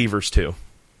Zombievers 2?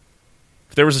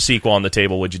 If there was a sequel on the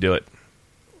table, would you do it?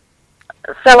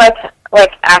 So like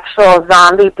actual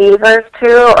zombie beavers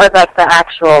too, or like the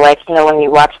actual, like, you know, when you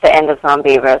watch the end of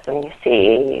Zombievers and you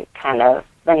see kind of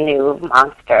the new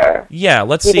monster. Yeah,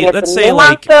 let's Do you see. think Let's it's a say new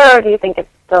like monster, or do you think it's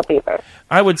still beavers?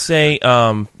 I would say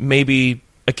maybe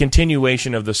a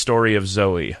continuation of the story of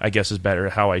Zoe, I guess is better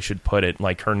how I should put it,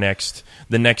 like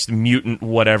the next mutant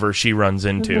whatever she runs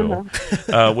into.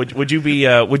 Would you be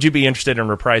interested in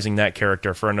reprising that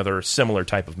character for another similar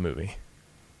type of movie?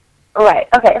 Right.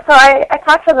 Okay. So I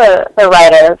talked to the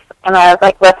writers, and I was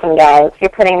like, "Listen, guys, you're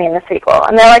putting me in the sequel,"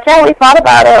 and they're like, "Yeah, we thought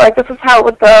about it. Like, this is how it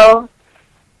would go."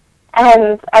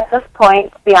 And at this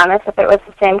point, to be honest, if it was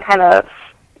the same kind of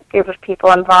group of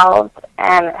people involved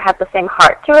and it had the same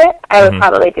heart to it, I would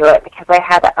probably do it, because I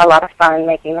had a lot of fun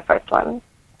making the first one.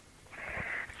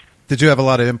 Did you have a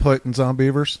lot of input in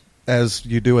Zombievers, as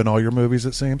you do in all your movies,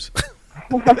 it seems?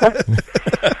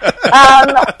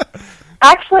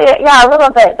 Actually, yeah, a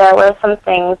little bit. There were some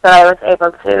things that I was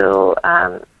able to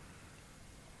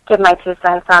give my 2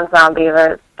 cents on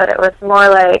Zombievers, but it was more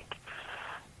like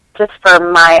just for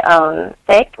my own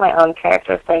sake, my own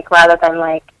character's sake, rather than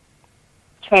like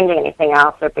changing anything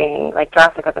else or being like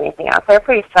drastic with anything else. They were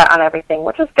pretty set on everything,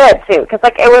 which was good too, because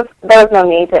like there was no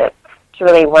need to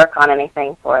really work on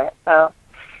anything for it. So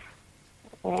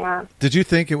yeah. Did you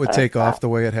think it would take off the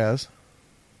way it has?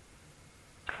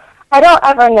 I don't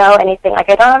ever know anything. Like,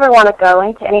 I don't ever want to go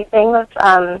into anything with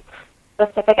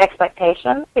specific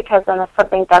expectations, because then if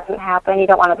something doesn't happen, you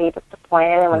don't want to be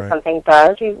disappointed, and when something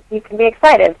does, you can be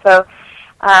excited. So,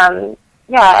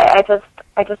 yeah, I just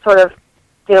sort of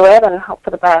do it and hope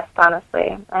for the best, honestly.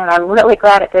 And I'm really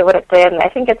glad it did what it did, and I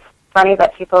think it's funny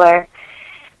that people are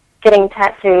getting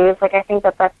tattoos. Like, I think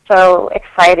that that's so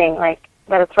exciting, like,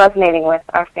 that it's resonating with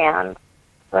our fans.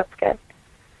 So that's good.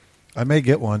 I may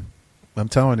get one. I'm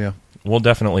telling you. We'll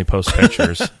definitely post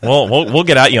pictures. We'll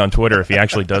get at you on Twitter if he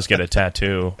actually does get a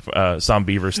tattoo,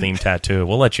 Zombievers themed tattoo.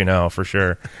 We'll let you know for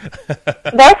sure.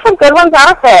 There's some good ones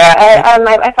out there.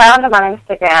 I found them on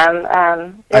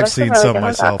Instagram. I've seen some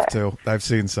myself too. I've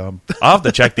seen some. I'll have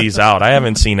to check these out. I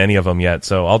haven't seen any of them yet,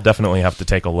 so I'll definitely have to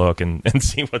take a look and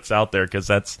see what's out there, because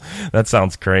that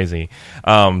sounds crazy.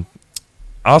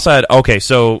 I also had, okay,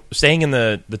 so staying in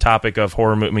the topic of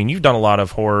horror, I mean, you've done a lot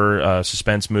of horror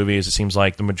suspense movies. It seems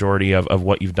like the majority of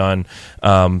what you've done,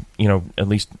 at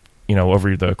least,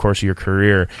 over the course of your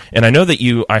career. And I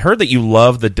heard that you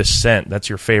love The Descent. That's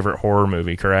your favorite horror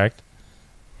movie, correct?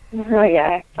 Oh, yeah,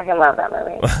 I fucking love that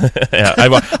movie. Yeah,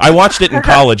 I watched it in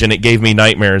college, and it gave me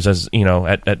nightmares as,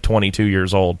 at 22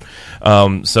 years old.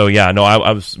 So, yeah, no,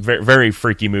 I was very, very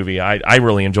freaky movie. I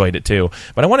really enjoyed it, too.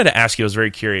 But I wanted to ask you, I was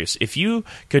very curious, if you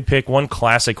could pick one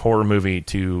classic horror movie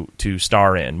to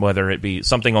star in, whether it be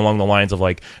something along the lines of,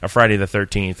 like, a Friday the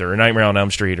 13th or a Nightmare on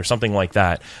Elm Street or something like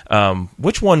that,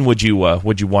 which one would you want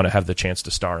to have the chance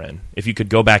to star in, if you could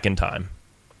go back in time?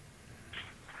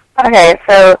 Okay,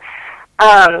 so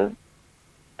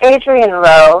Adrian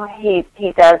Lowe, he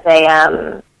does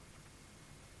a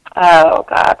oh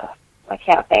god, I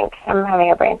can't think. I'm having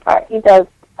a brain fart. He does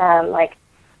like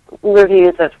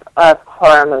reviews of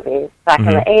horror movies back in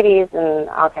the 80s and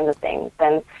all kinds of things.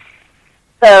 And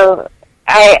so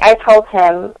I told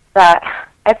him that,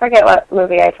 I forget what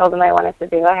movie I told him I wanted to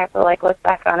do. I have to look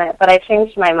back on it, but I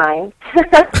changed my mind. Because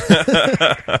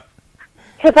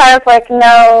I was like,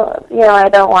 no, I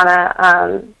don't want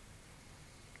to.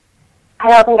 I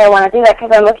don't think I want to do that,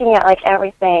 because I'm looking at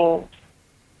everything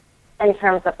in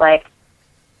terms of like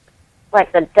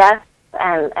the deaths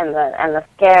and the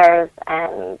scares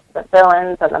and the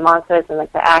villains and the monsters and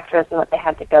the actors and what they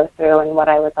had to go through and what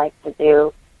I would like to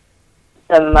do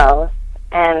the most.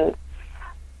 And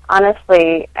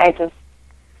honestly, as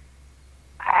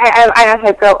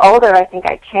I grow older, I think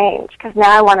I change, because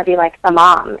now I want to be like the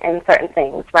mom in certain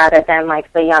things rather than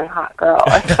like the young hot girl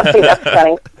or something that's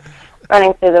running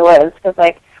through the woods. Because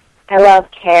I love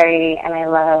Carrie and I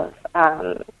love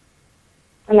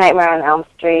Nightmare on Elm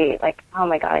Street. Oh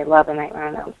my god, I love A Nightmare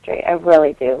on Elm Street. I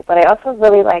really do. But I also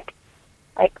really like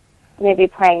maybe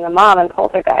playing the mom in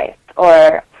Poltergeist,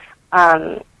 or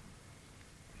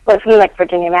something like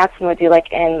Virginia Madsen would do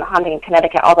in Haunting in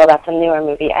Connecticut, although that's a newer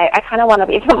movie. I kind of want to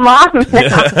be the mom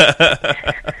now.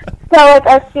 So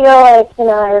I feel I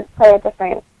would play a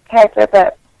different character,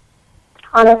 but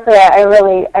honestly, I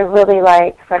really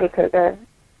like Freddy Krueger.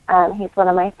 He's one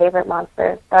of my favorite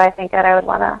monsters, so I think that I would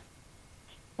want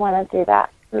to do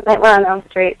that. Nightmare on Elm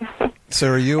Street. So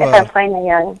are you? If I'm playing the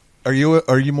young. Are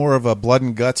you more of a blood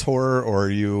and guts horror, or are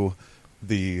you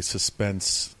the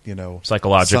suspense,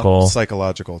 psychological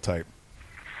type.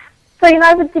 So,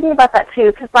 I've been thinking about that,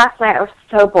 too, because last night I was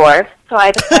so bored, so I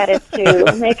decided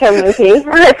to make a movie, and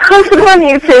I posted it on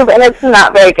YouTube, and it's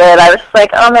not very good. I was just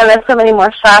like, oh, man, there's so many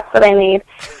more shots that I need.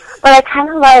 But I kind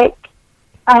of like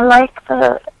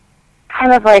the,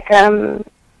 kind of like,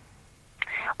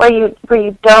 where you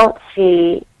don't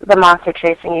see the monster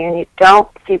chasing you, and you don't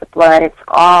see the blood. It's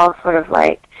all sort of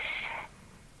like,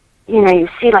 you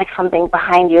see, like, something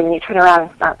behind you, and you turn around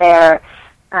and it's not there.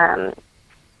 And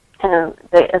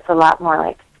it's a lot more,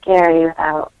 like, scary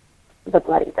without the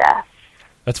bloody death.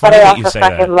 That's funny that you say that. But I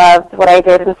also fucking loved what I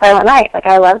did in Silent Night. Like,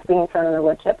 I loved being thrown in the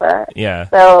wood chipper. Yeah.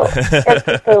 So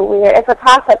it's so weird. It's a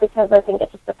toss-up because I think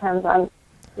it just depends on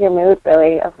your mood,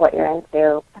 really, of what you're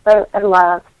into. I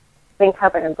love being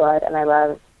covered in blood, and I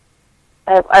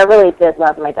really did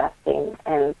love my death scene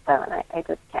in Silent Night. I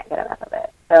just can't get enough of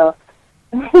it. So...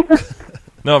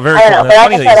 No, very I cool. don't know,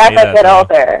 but like I said, as I get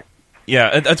older...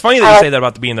 Yeah, it's funny that you say that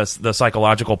about being the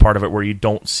psychological part of it, where you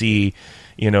don't see,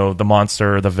 the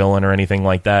monster or the villain or anything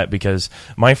like that. Because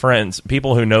my friends,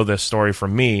 people who know this story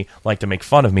from me, like to make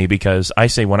fun of me because I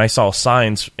say when I saw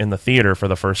Signs in the theater for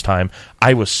the first time,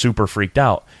 I was super freaked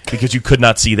out because you could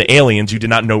not see the aliens, you did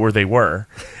not know where they were,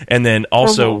 and then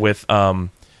also with Paranormal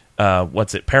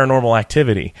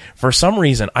Activity. For some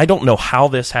reason, I don't know how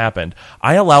this happened.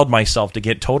 I allowed myself to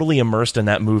get totally immersed in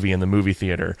that movie in the movie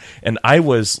theater, and I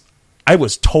was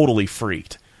totally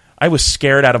freaked. I was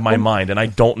scared out of my mind, and I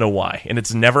don't know why. And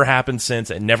it's never happened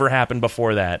since. It never happened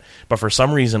before that. But for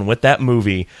some reason, with that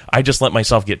movie, I just let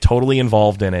myself get totally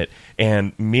involved in it.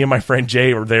 And me and my friend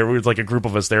Jay were there. We was like a group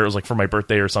of us there. It was like for my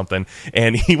birthday or something.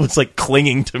 And he was like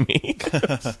clinging to me.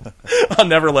 I'll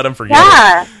never let him forget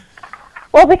it.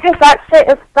 Well, because that's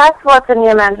what's in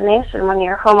your imagination when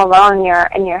you're home alone, you're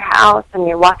in your house, and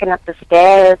you're walking up the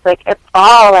stairs. Like, it's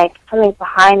all like something's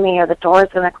behind me, or the door's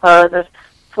going to close, or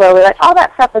slowly. Like, all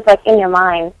that stuff is like in your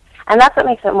mind. And that's what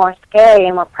makes it more scary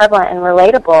and more prevalent and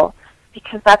relatable,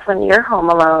 because that's when you're home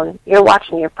alone. You're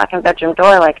watching your fucking bedroom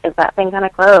door, like, is that thing going to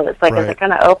close? Like, is it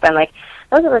going to open? Like,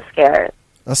 those are the scares.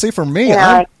 Now, see, for me,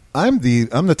 I'm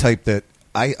the type that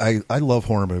I love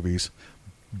horror movies,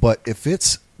 but if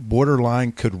it's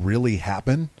borderline could really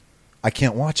happen, I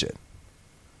can't watch it.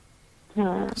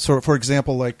 So, for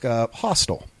example, like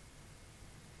Hostel.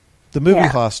 The movie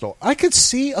Hostel. I could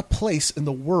see a place in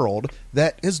the world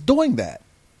that is doing that.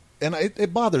 And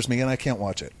it bothers me, and I can't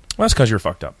watch it. Well, that's because you're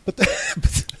fucked up. But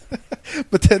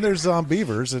then there's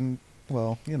Zombievers, and,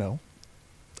 well,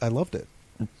 I loved it.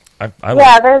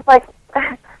 There's like...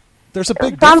 There's a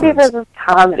big Zombievers is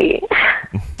comedy.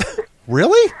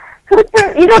 Really? You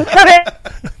don't put it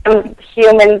in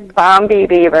human zombie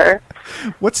beaver.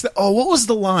 What was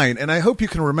the line? And I hope you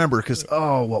can remember, because,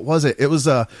 what was it? It was,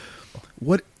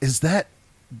 what is that,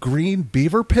 green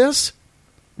beaver piss?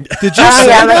 Did you say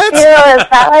that? Is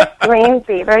that like green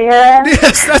beaver urine?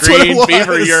 Yes, that's green what it was.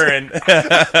 Beaver urine.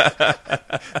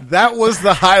 That was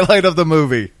the highlight of the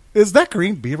movie. Is that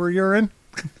green beaver urine?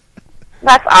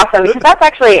 That's awesome, because that's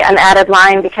actually an added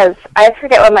line, because I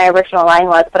forget what my original line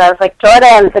was, but I was like,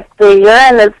 Jordan, the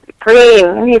urine is green.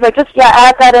 And he's like,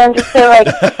 add that in, just say like,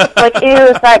 ew,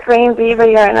 is that green beaver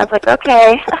urine? I was like,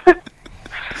 okay.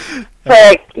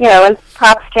 So, when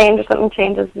props change or something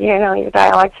changes, your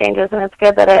dialogue changes, and it's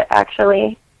good that it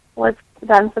actually was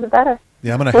done for the better.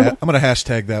 Yeah, I'm gonna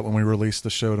hashtag that when we release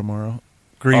the show tomorrow.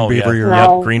 Green beaver urine.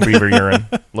 No. Yep, green beaver urine.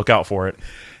 Look out for it.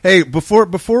 Hey,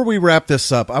 before we wrap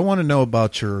this up, I want to know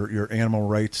about your animal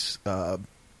rights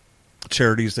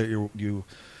charities that you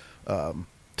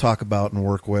talk about and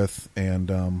work with, and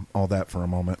all that for a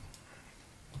moment.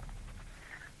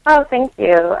 Oh, thank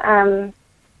you.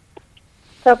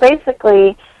 So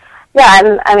basically, I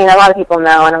mean, a lot of people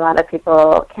know, and a lot of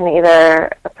people can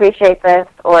either appreciate this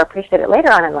or appreciate it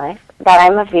later on in life, that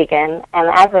I'm a vegan, and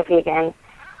as a vegan,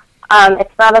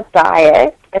 it's not a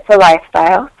diet, it's a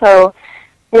lifestyle. So,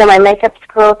 my makeup's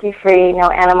cruelty-free, no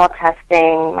animal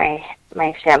testing, my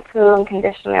shampoo and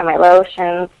conditioner, my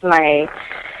lotions, my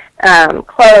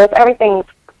clothes, everything's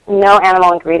no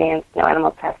animal ingredients, no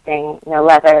animal testing, no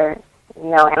leather,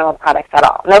 no animal products at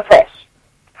all, no fish.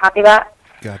 Copy that?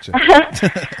 Gotcha.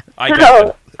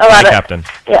 Captain.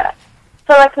 Yeah.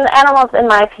 So, like, the animals, in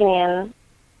my opinion,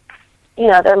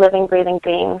 they're living, breathing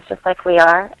beings just like we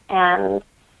are, and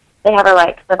they have a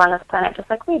right to live on this planet just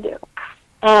like we do.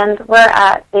 And we're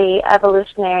at the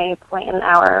evolutionary point in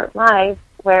our lives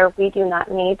where we do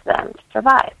not need them to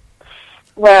survive.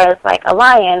 Whereas, like, a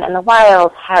lion in the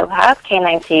wild who has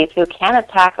canine teeth, who can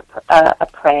attack a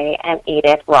prey and eat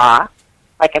it raw,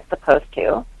 like it's supposed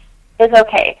to, is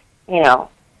okay.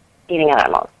 eating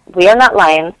animals. We are not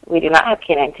lions. We do not have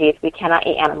canine teeth. We cannot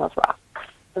eat animals raw.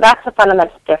 So that's the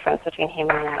fundamental difference between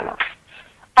human and animal.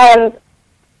 And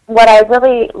what I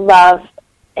really love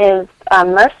is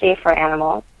Mercy for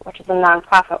Animals, which is a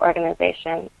nonprofit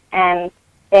organization, and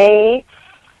they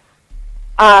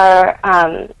are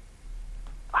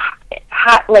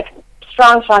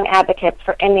strong advocates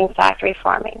for ending factory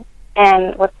farming.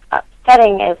 And what's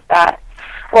upsetting is that,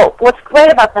 well, what's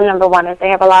great about them, number one, is they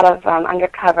have a lot of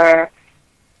undercover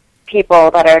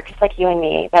people that are just like you and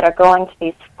me that are going to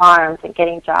these farms and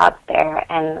getting jobs there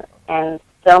and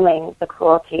filming the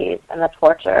cruelties and the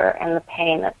torture and the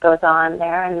pain that goes on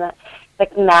there and the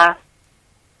mass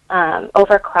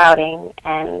overcrowding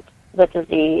and the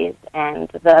disease and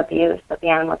the abuse that the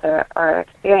animals are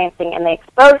experiencing, and they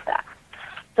expose that.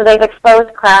 So they've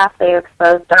exposed Kraft, they've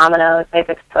exposed Domino's, they've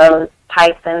exposed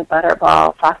Tyson,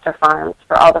 Butterball, Foster Farms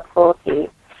for all the cruelty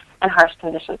and harsh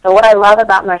conditions. So what I love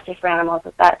about Mercy for Animals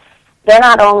is that they're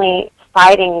not only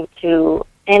fighting to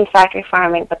end factory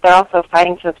farming, but they're also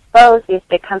fighting to expose these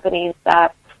big companies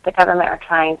that the government are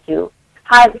trying to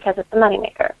hide because it's a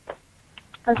moneymaker.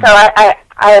 And so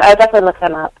I definitely look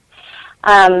them up.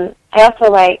 I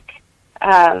also like,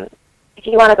 if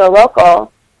you want to go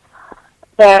local,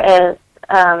 there is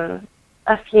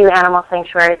a few animal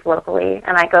sanctuaries locally,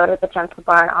 and I go to the Gentle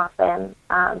Barn often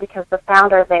because the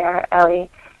founder there, Ellie,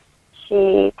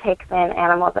 she takes in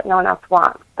animals that no one else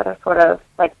wants, that are sort of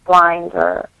like blind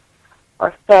or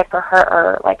sick or hurt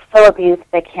or like so abused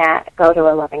they can't go to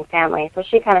a loving family. So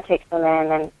she kind of takes them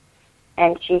in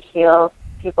and she heals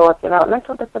people with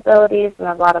developmental disabilities and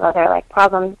a lot of other like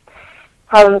problems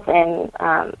in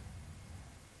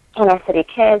inner city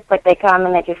kids. Like they come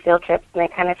and they do field trips and they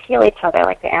kind of heal each other.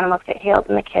 Like the animals get healed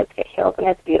and the kids get healed, and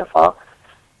it's beautiful.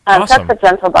 Awesome. So that's the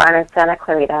Gentle Barn in Santa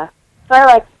Clarita. So I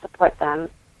like to support them.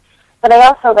 But I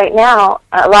also, right now,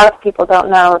 a lot of people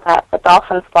don't know that the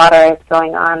dolphin slaughter is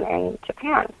going on in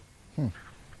Japan.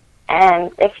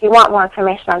 And if you want more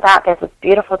information on that, there's this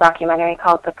beautiful documentary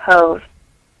called The Cove.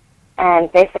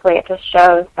 And basically it just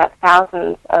shows that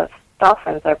thousands of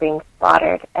dolphins are being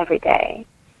slaughtered every day.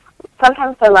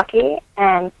 Sometimes they're lucky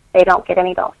and they don't get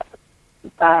any dolphins.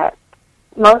 But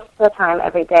most of the time,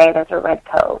 every day, there's a red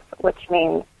cove, which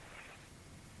means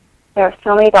there are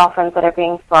so many dolphins that are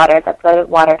being slaughtered that the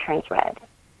water turns red.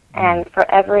 And for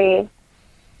every,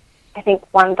 I think,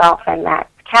 one dolphin that's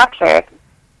captured,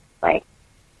 like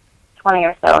 20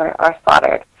 or so are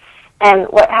slaughtered. And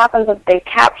what happens is they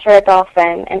capture a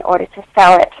dolphin in order to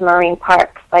sell it to marine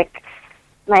parks, like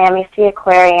Miami Sea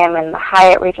Aquarium and the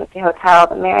Hyatt Regency Hotel,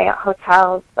 the Marriott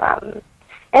hotels,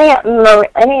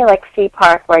 any like sea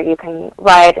park where you can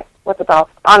ride with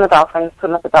on the dolphins,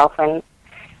 swim with the dolphins,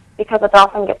 because a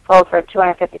dolphin gets sold for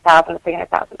 $250,000 to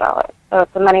 $300,000. So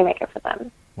it's a moneymaker for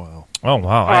them. Wow. Oh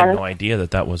wow! I had no idea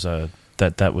that was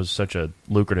that was such a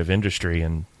lucrative industry,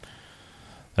 and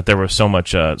that there was so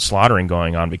much slaughtering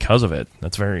going on because of it.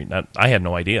 I had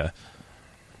no idea.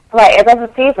 Right. There's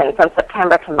a season from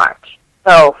September to March.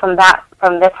 So from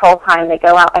this whole time, they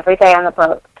go out every day on the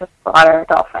boat to slaughter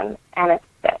dolphins, and it's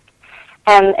sick.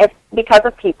 And it's because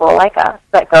of people like us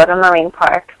that go to marine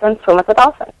parks and swim with the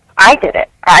dolphins. I did it.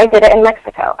 I did it in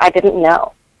Mexico. I didn't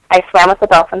know. I swam with the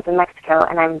dolphins in Mexico,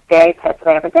 and I'm very pissed that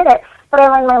I ever did it, but I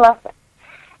learned my lesson.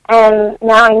 And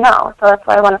now I know, so that's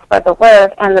why I want to spread the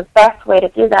word, and the best way to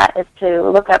do that is to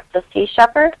look up the Sea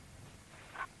Shepherd.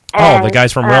 And, the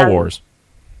guys from Whale Wars.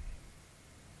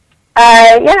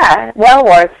 Yeah, Whale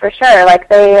Wars, for sure. Like,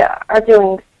 they are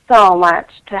doing so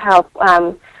much to help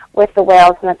with the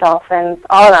whales and the dolphins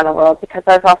all around the world, because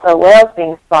there's also whales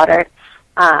being slaughtered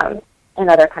in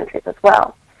other countries as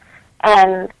well.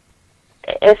 And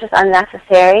it's just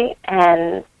unnecessary.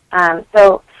 And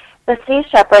so the Sea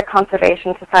Shepherd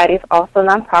Conservation Society is also a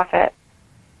nonprofit.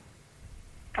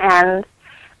 And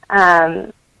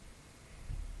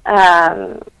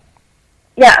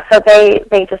so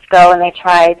they just go and they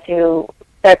try to,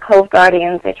 they're cove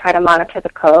guardians, they try to monitor the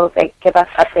cove, they give us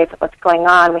updates of what's going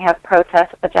on. We have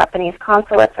protests at the Japanese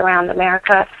consulates around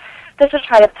America to just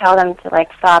try to tell them to, like,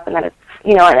 stop, and that it's,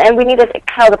 and we need to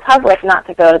tell the public not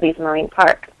to go to these marine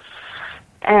parks.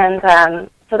 And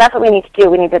so that's what we need to do.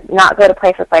 We need to not go to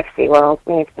places like SeaWorld.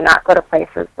 We need to not go to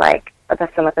places like the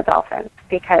Swim with the Dolphins,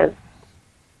 because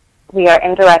we are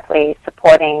indirectly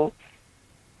supporting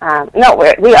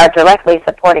we are directly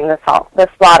supporting the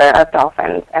slaughter of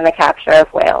dolphins and the capture of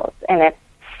whales, and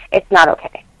it's not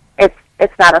okay.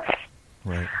 It's not okay.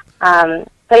 Right.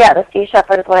 So yeah, the Sea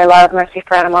Shepherd is what I love. Mercy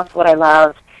for Animals is what I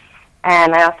love,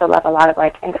 and I also love a lot of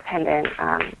like independent,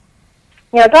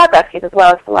 dog rescues as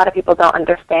well. So a lot of people don't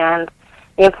understand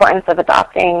the importance of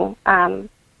adopting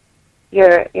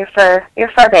your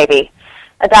fur baby.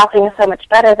 Adopting is so much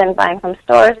better than buying from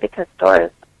stores because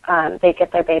stores they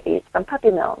get their babies from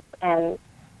puppy mills, and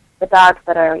the dogs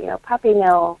that are puppy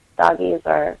mill doggies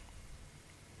are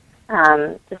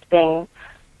just being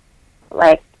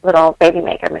like little baby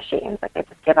maker machines. Like they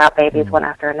just give out babies one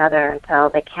after another until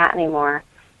they can't anymore,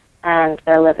 and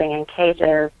they're living in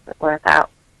cages without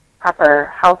proper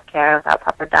health care, without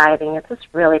proper dieting. It's just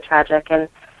really tragic. And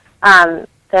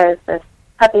there's this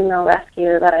puppy mill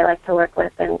rescue that I like to work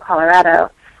with in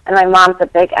Colorado, and my mom's a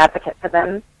big advocate for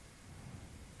them.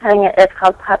 I think it's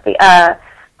called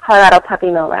Colorado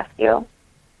Puppy Mill Rescue.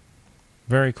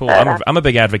 Very cool. I'm a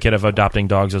big advocate of adopting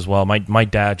dogs as well. My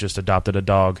dad just adopted a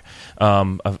dog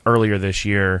earlier this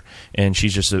year, and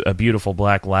she's just a beautiful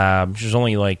black lab. She's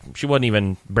only she wasn't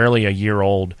even barely a year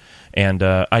old, and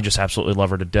I just absolutely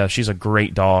love her to death. She's a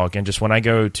great dog, and just when I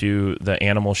go to the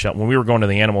animal shelter, when we were going to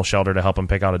the animal shelter to help him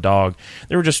pick out a dog,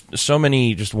 there were just so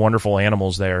many just wonderful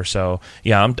animals there. So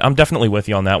yeah, I'm definitely with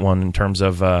you on that one in terms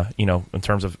of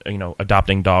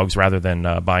adopting dogs rather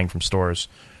than buying from stores,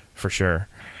 for sure.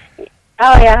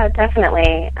 Oh yeah,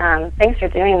 definitely. Thanks for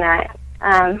doing that.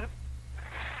 Yeah,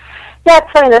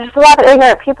 it's funny. There's just a lot of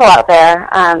ignorant people out there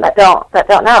that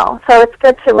don't know. So it's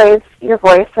good to raise your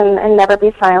voice and never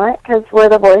be silent, because we're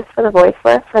the voice for the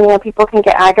voiceless. And people can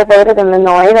get aggravated and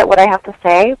annoyed at what I have to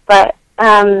say, but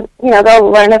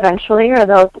they'll learn eventually, or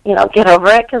they'll get over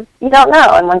it, because you don't know.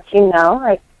 And once you know,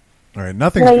 all right,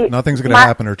 nothing's going to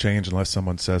happen or change unless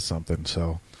someone says something.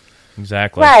 So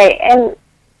exactly right. And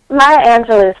Maya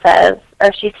Angelou says,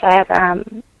 or she said,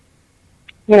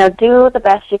 do the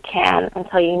best you can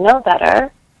until you know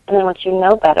better, and then once you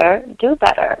know better, do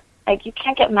better. Like, you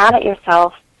can't get mad at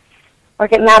yourself or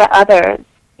get mad at others,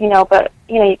 but,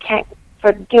 you can't,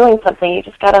 for doing something, you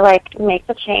just got to, make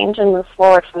the change and move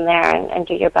forward from there and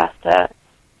do your best to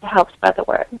help spread the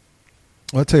word.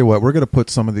 Well, I'll tell you what, we're going to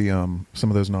put some of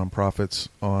those nonprofits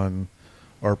on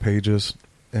our pages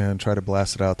and try to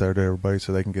blast it out there to everybody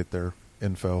so they can get their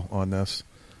info on this.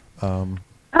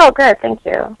 Oh, good. Thank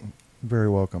you. Very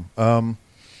welcome.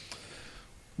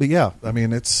 But yeah, I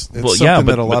mean, it's something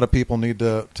that a lot of people need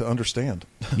to understand.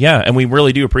 Yeah, and we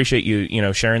really do appreciate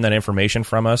you, sharing that information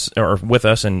from us or with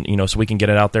us, and so we can get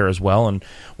it out there as well. And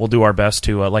we'll do our best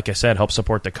to, like I said, help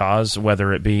support the cause,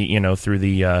 whether it be through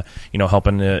the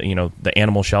helping the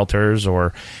animal shelters,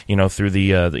 or through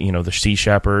the Sea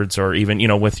Shepherds, or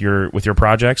even with your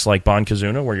projects like Bon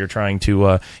Kizuna, where you're trying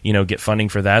to get funding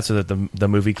for that so that the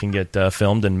movie can get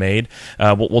filmed and made.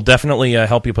 We'll definitely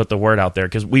help you put the word out there,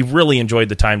 because we've really enjoyed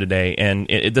the time today, and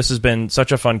this has been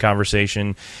such a fun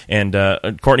conversation. And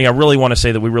Courtney, I really want to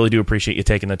say that we really do appreciate you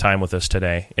taking the time with us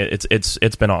today.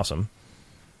 It's been awesome.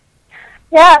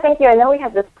 Yeah, thank you. I know we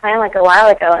had this plan a while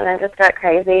ago, and then just got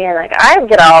crazy, and I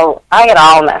get all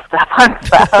messed up on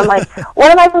stuff. I'm like,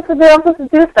 what am I supposed to do? I'm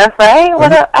supposed to do stuff, right?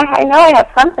 I know I have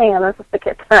something I'm supposed to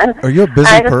get done. Are you a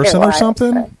busy person or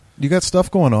something? But you got stuff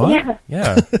going on?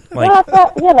 Yeah. Well,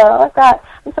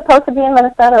 I'm supposed to be in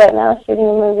Minnesota right now shooting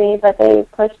a movie, but they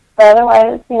pushed. But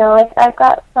otherwise, I've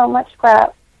got so much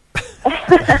crap.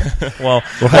 Well,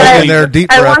 hang in there, deep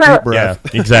breath. Yeah,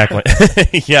 exactly.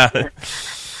 Yeah.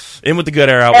 In with the good,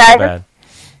 air out with the bad.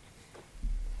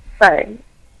 Sorry,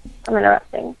 I'm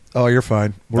interrupting. Oh, you're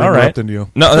fine. We're all interrupting right.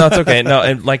 you. No, it's okay. No,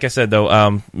 and like I said,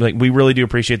 though, we really do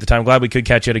appreciate the time. Glad we could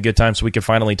catch you at a good time so we could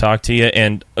finally talk to you.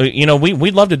 And,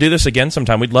 we'd love to do this again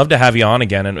sometime. We'd love to have you on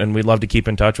again, and we'd love to keep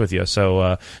in touch with you.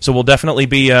 So we'll definitely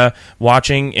be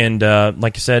watching. And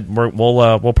like I said,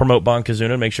 we'll promote Bon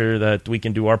Kizuna, make sure that we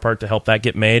can do our part to help that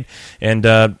get made. And,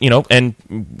 and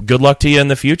good luck to you in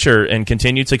the future and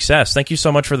continued success. Thank you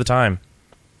so much for the time.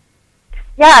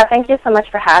 Yeah, thank you so much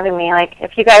for having me.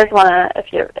 If you guys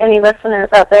if you're any listeners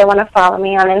out there want to follow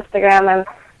me on Instagram, I'm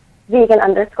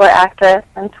vegan_actress,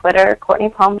 and Twitter, Courtney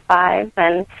Palm 5.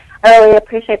 And I really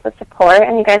appreciate the support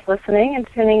and you guys listening and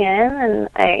tuning in.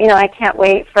 And I can't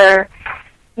wait for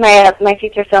my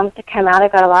feature films to come out.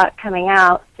 I've got a lot coming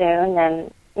out soon.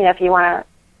 And if you want to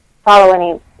follow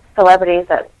any celebrities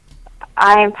that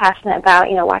I am passionate about,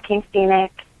 Joaquin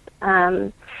Phoenix,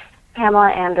 Pamela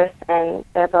Anderson,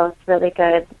 they're both really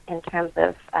good in terms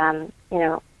of,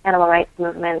 animal rights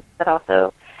movements, but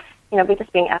also,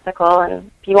 just being ethical.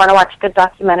 And if you want to watch good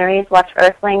documentaries, watch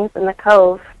Earthlings and The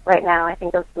Cove right now. I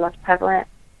think those are the most prevalent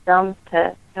films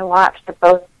to watch. They're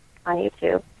both on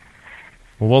YouTube.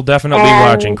 Well, we'll definitely be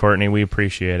watching, Courtney. We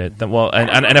appreciate it. Well,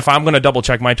 and if I'm going to double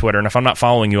check my Twitter, and if I'm not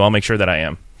following you, I'll make sure that I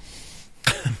am.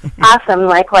 Awesome,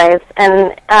 likewise.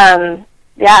 And,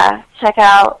 check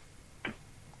out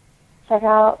check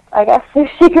out, I guess,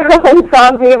 Sushi Girl and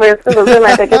Zombievers, because those are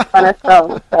my biggest funnest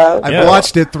films. So I've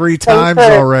watched it 3 times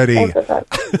already.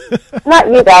 Not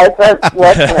you guys, but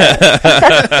listeners.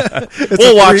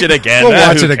 We'll watch it again. We'll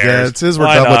watch Who it again. cares? Since we're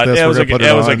Why done not? with this, It was we're going to put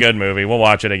it It was a on. good movie. We'll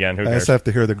watch it again. Who I cares? just have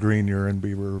to hear the green urine,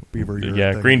 beaver urine.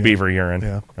 Yeah, thing Green again. Beaver Urine.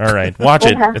 Yeah. All right. Watch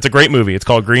it. It's a great movie. It's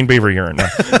called Green Beaver Urine. No.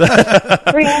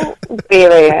 Green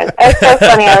Beaver Urine. It's so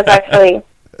funny.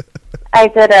 I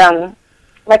did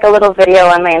like a little video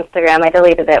on my Instagram. I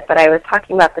deleted it, but I was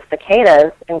talking about the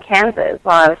cicadas in Kansas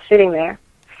while I was shooting there.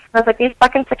 I was like, these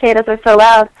fucking cicadas are so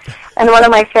loud. And one of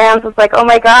my fans was like, oh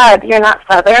my God, you're not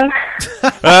Southern?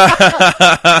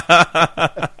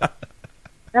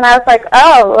 And I was like,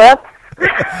 oh, whoops.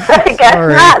 I guess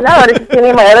not. No, did you see any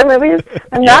of my other movies?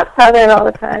 I'm not Southern all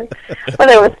the time. But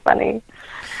it was funny.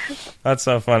 That's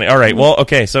so funny. All right. Well,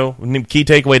 okay. So key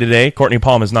takeaway today, Courtney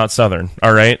Palm is not Southern.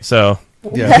 All right. So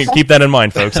keep that in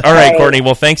mind, folks. All right, Courtney.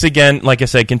 Well, thanks again. Like I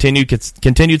said,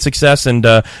 continued success, and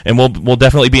we'll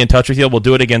definitely be in touch with you. We'll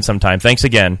do it again sometime. Thanks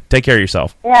again. Take care of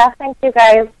yourself. Yeah. Thank you,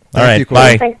 guys. All right.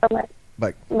 Bye. Thanks so much.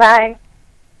 Bye. Bye.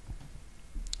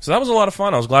 So that was a lot of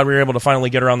fun. I was glad we were able to finally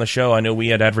get her on the show. I know we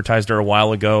had advertised her a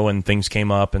while ago, and things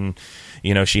came up, and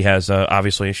she has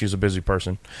obviously she's a busy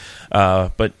person.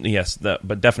 But yes,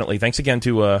 but definitely thanks again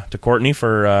to Courtney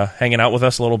for hanging out with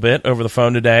us a little bit over the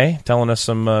phone today, telling us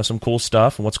some cool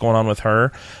stuff and what's going on with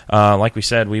her. Like we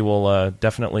said, we will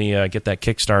definitely get that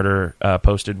Kickstarter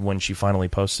posted when she finally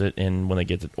posts it and when they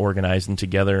get it organized and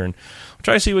together, and we'll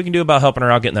try to see what we can do about helping her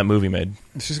out getting that movie made.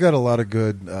 She's got a lot of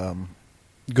good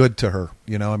to her,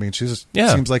 I mean, she just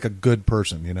seems like a good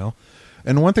person,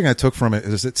 And one thing I took from it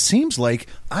is it seems like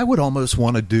I would almost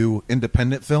want to do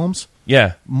independent films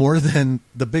more than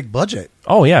the big budget.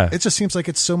 Oh, yeah. It just seems like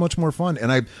it's so much more fun.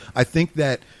 And I think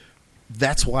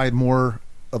that's why more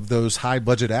of those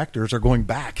high-budget actors are going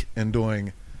back and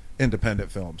doing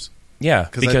independent films. Yeah.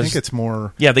 Because I think it's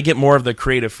more... Yeah, they get more of the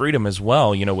creative freedom as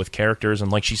well, with characters.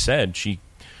 And like she said, she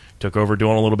took over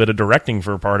doing a little bit of directing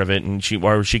for a part of it, and she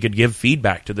could give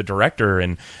feedback to the director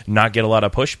and not get a lot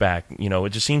of pushback. It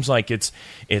just seems like it's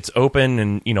open,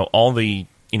 and all the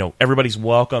everybody's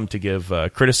welcome to give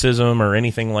criticism or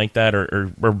anything like that,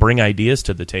 or bring ideas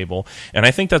to the table. And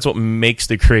I think that's what makes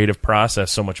the creative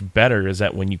process so much better, is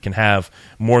that when you can have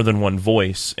more than one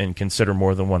voice and consider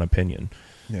more than one opinion.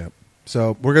 Yeah.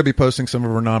 So we're going to be posting some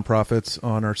of our nonprofits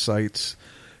on our sites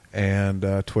and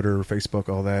Twitter, Facebook,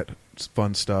 all that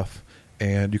fun stuff.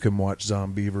 And you can watch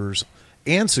Zombievers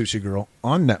and Sushi Girl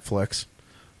on Netflix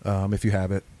if you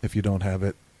have it. If you don't have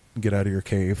it, get out of your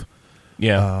cave.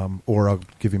 Yeah. Or I'll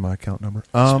give you my account number.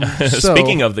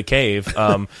 Speaking of the cave,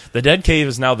 the Dead Cave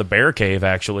is now the Bear Cave,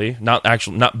 actually. Not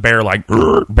bear like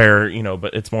bear,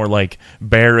 but it's more like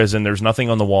bear as in there's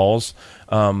nothing on the walls.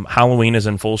 Halloween is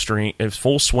in full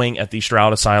swing at the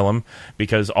Stroud Asylum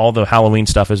because all the Halloween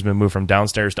stuff has been moved from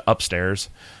downstairs to upstairs.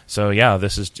 So yeah,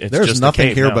 there's just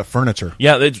nothing here now. but furniture.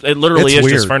 Yeah, it literally It's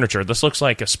is just weird. furniture. This looks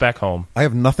like a spec home. I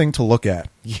have nothing to look at.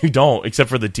 You don't, except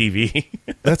for the TV.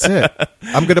 That's it.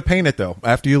 I'm going to paint it though.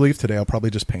 After you leave today, I'll probably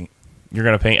just paint. You're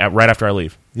going to paint right after I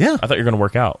leave? Yeah. I thought you were going to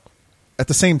work out. At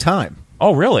the same time.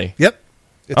 Oh, really? Yep.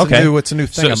 It's a new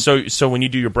thing. So when you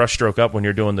do your brushstroke up, when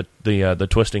you're doing the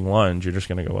twisting lunge, you're just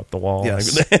going to go up the wall.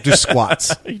 Yes. Just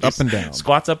squats. Up and down.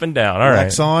 Squats up and down. All right.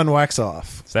 Wax on, wax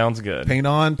off. Sounds good. Paint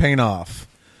on, paint off.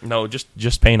 No,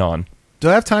 just paint on. Do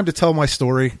I have time to tell my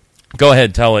story? Go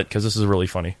ahead, tell it, because this is really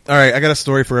funny. All right, I got a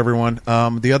story for everyone.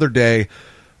 The other day,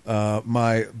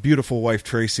 my beautiful wife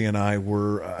Tracy and I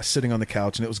were sitting on the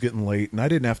couch, and it was getting late, and I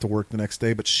didn't have to work the next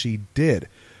day, but she did.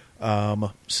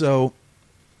 So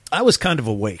I was kind of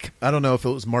awake. I don't know if it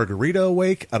was margarita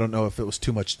awake. I don't know if it was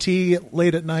too much tea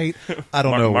late at night. I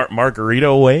don't know. Margarita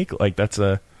awake? Like that's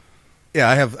a... Yeah,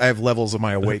 I have levels of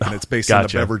my awake, and it's based on the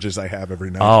beverages I have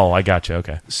every night. Oh, I gotcha.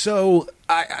 Okay. So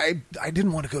I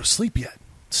didn't want to go to sleep yet.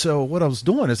 So what I was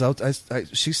doing is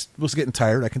she was getting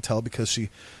tired. I can tell because she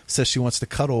says she wants to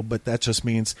cuddle, but that just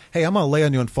means, hey, I'm going to lay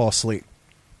on you and fall asleep.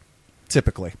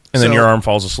 Typically. And then your arm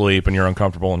falls asleep, and you're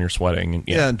uncomfortable, and you're sweating. And,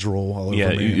 and drool all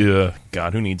over me. Yeah.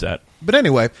 God, who needs that? But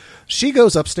anyway, she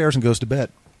goes upstairs and goes to bed.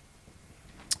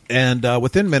 And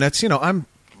within minutes, I'm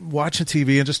watching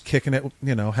TV and just kicking it,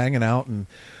 hanging out and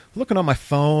looking on my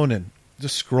phone and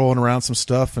just scrolling around some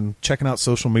stuff and checking out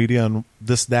social media and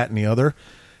this, that, and the other.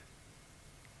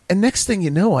 And next thing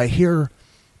you know, I hear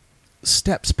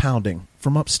steps pounding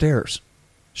from upstairs.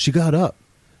 She got up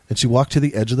and she walked to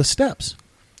the edge of the steps.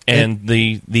 And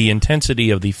the intensity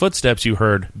of the footsteps you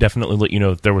heard definitely let you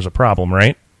know that there was a problem,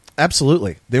 right?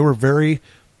 Absolutely. They were very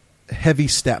heavy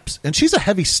steps. And she's a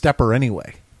heavy stepper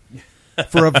anyway.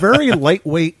 For a very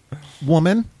lightweight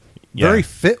woman, very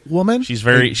fit woman. She's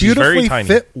very tiny.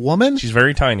 Fit woman. She's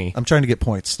very tiny. I'm trying to get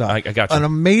points. Stop. I got you. An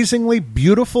amazingly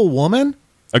beautiful woman.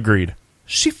 Agreed.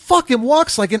 She fucking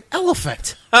walks like an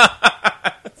elephant.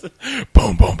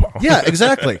 Boom, boom, boom. Yeah,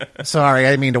 exactly. Sorry,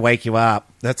 I didn't mean to wake you up.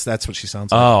 That's what she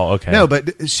sounds like. Oh, okay. No,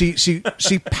 but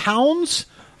she pounds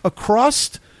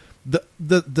across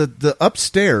the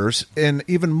upstairs, and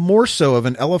even more so of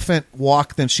an elephant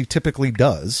walk than she typically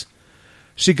does.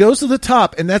 She goes to the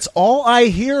top, and that's all I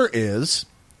hear is,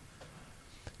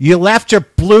 "You left your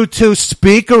Bluetooth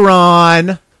speaker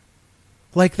on."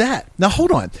 Like that. Now,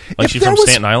 hold on. Like she's from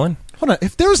Staten Island? Hold on.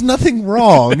 If there was nothing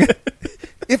wrong,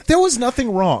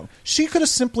 she could have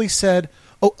simply said,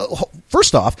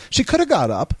 first off, she could have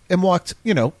got up and walked,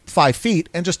 5 feet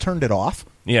and just turned it off.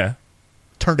 Yeah.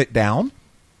 Turned it down.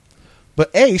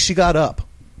 But A, she got up.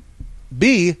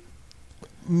 B,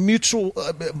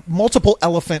 multiple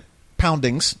elephant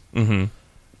poundings. Mm-hmm.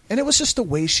 And it was just the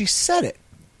way she said it.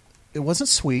 It wasn't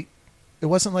sweet. It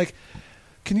wasn't like,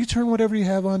 "Can you turn whatever you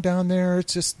have on down there?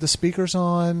 It's just the speaker's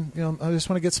on. I just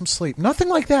want to get some sleep." Nothing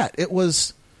like that. It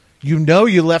was, you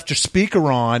left your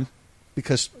speaker on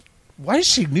because why is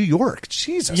she New York?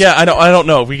 Jesus. Yeah, I don't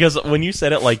know, because when you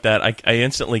said it like that, I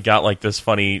instantly got like this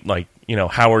funny, like,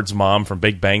 Howard's mom from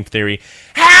Big Bang Theory.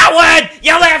 "Howard,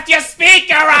 you left your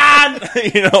speaker on."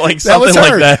 Like something that was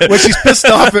her. like that. When she's pissed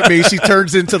off at me, she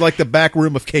turns into like the back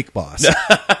room of Cake Boss.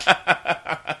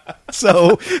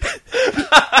 So,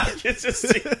 It's just,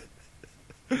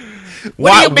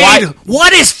 what do you mean?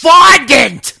 What is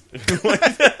fondant?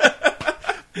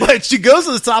 But she goes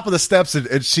to the top of the steps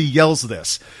and she yells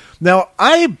this. Now,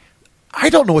 I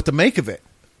don't know what to make of it.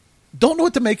 Don't know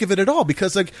what to make of it at all,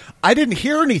 because I didn't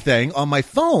hear anything on my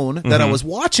phone that I was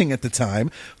watching at the time,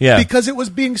 because it was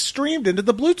being streamed into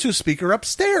the Bluetooth speaker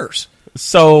upstairs.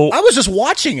 So I was just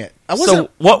watching it. So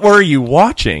what were you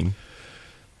watching?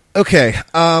 Okay.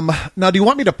 Now, do you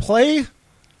want me to play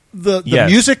the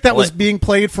music that was being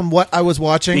played from what I was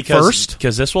watching first?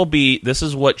 Because this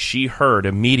is what she heard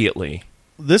immediately.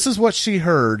 This is what she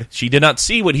heard. She did not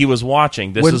see what he was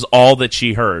watching. This is all that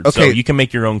she heard. Okay. So you can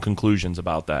make your own conclusions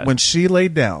about that. When she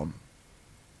laid down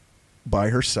by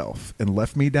herself and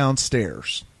left me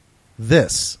downstairs,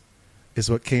 this is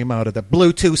what came out of the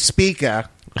Bluetooth speaker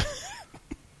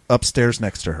upstairs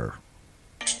next to her.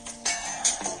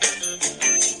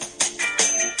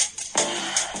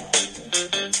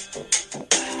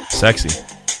 Sexy.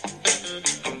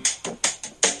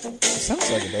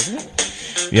 Sounds like it, doesn't it?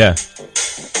 Yeah.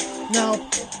 Now,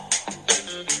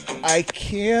 I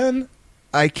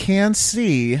can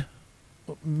see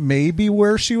maybe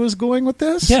where she was going with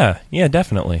this. Yeah,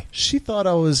 definitely. She thought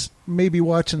I was maybe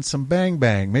watching some Bang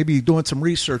Bang, maybe doing some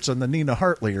research on the Nina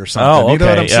Hartley or something. Oh, okay. You know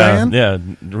what I'm saying? Yeah,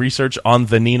 research on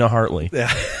the Nina Hartley.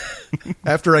 Yeah.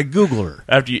 After I Googled her.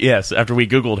 After we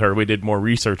Googled her, we did more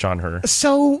research on her.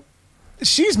 So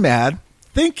she's mad,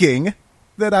 thinking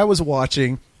that I was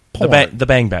watching porn. The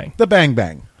Bang Bang. The Bang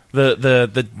Bang.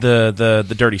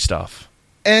 The dirty stuff.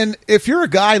 And if you're a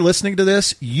guy listening to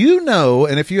this,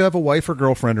 and if you have a wife or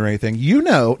girlfriend or anything,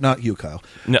 not you, Kyle,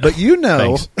 but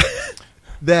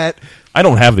that I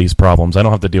don't have these problems. I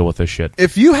don't have to deal with this shit.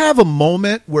 If you have a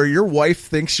moment where your wife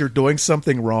thinks you're doing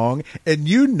something wrong and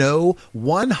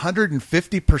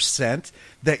 150%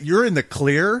 that you're in the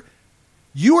clear,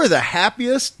 you are the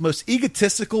happiest, most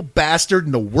egotistical bastard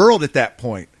in the world at that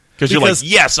point. Because you're like,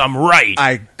 yes, I'm right.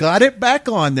 I got it back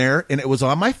on there, and it was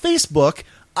on my Facebook.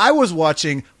 I was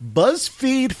watching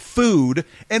BuzzFeed Food,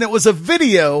 and it was a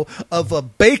video of a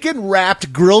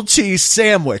bacon-wrapped grilled cheese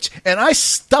sandwich. And I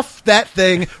stuffed that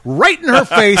thing right in her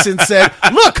face and said,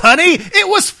 "Look, honey, it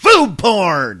was food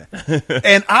porn."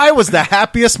 And I was the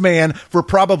happiest man for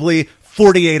probably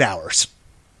 48 hours.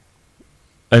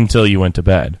 Until you went to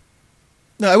bed.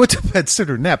 No, I went to bed, sit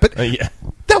her nap. But yeah.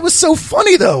 That was so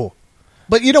funny, though.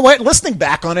 But you know what? Listening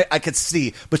back on it, I could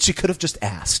see. But she could have just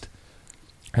asked.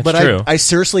 That's true. I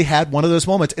seriously had one of those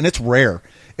moments, and it's rare.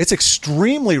 It's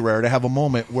extremely rare to have a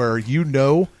moment where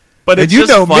But it's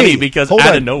just funny because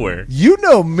out of nowhere. You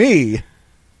know me,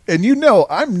 and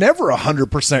I'm never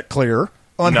 100% clear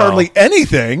on hardly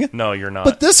anything. No, you're not.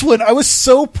 But this one, I was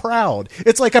so proud.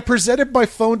 It's like I presented my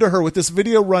phone to her with this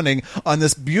video running on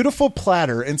this beautiful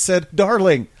platter and said,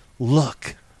 "Darling,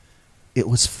 look, it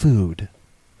was food,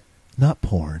 not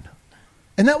porn."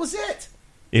 And that was it.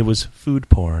 It was food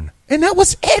porn. And that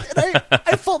was it. And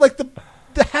I felt like the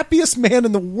happiest man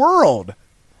in the world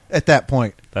at that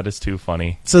point. That is too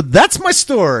funny. So that's my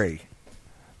story.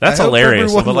 That's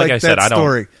hilarious. But like I said,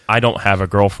 I don't have a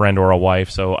girlfriend or a wife,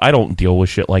 so I don't deal with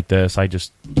shit like this. You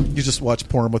just watch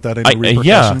porn without any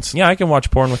repercussions? Yeah, I can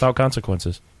watch porn without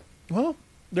consequences. Well,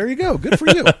 There you go. Good for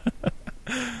you.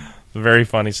 Very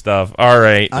funny stuff. All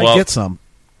right. I get some.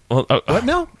 Well, What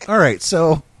now? All right.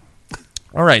 So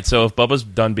if Bubba's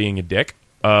done being a dick,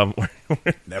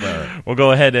 never. we'll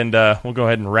go ahead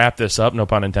and wrap this up. No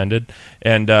pun intended.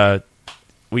 And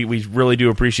we really do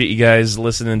appreciate you guys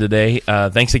listening today.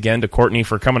 Thanks again to Courtney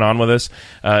for coming on with us.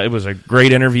 It was a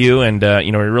great interview, and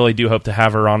we really do hope to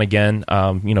have her on again.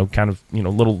 A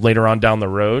little later on down the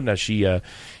road as she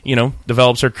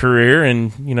develops her career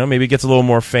and maybe gets a little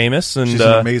more famous. And she's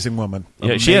an amazing woman.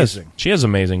 Yeah, she is. She is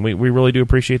amazing. We really do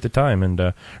appreciate the time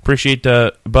and appreciate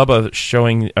Bubba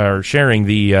sharing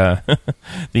the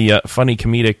the funny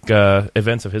comedic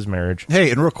events of his marriage.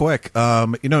 Hey, and real quick,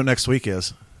 what next week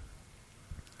is?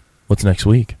 What's next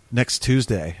week? Next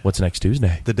Tuesday. What's next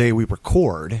Tuesday? The day we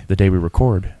record. The day we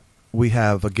record. We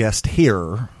have a guest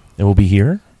here. It will be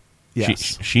here?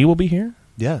 Yes. She will be here?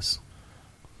 Yes.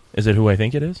 Is it who I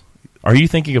think it is? Are you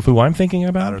thinking of who I'm thinking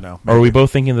about? I don't know. Or are we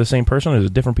both thinking of the same person, or is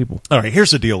it different people? All right,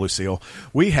 here's the deal, Lucille.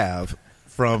 We have,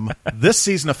 from this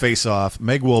season of Face Off,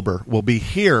 Meg Wilbur will be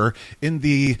here in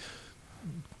the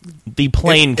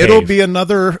plane cave. It'll be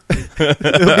another,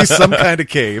 it'll be some kind of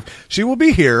cave. She will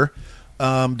be here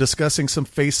discussing some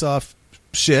Face Off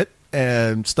shit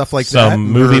and stuff like that. Some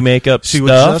movie makeup She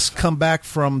stuff. would just come back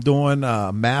from doing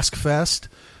Mask Fest,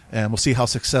 and we'll see how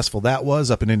successful that was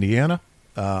up in Indiana.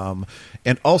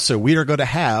 And also, we are going to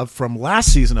have, from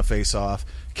last season of Face Off,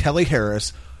 Kelly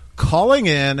Harris calling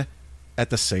in at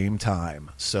the same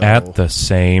time. So at the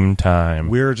same time.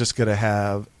 We're just going to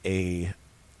have a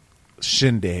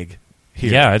shindig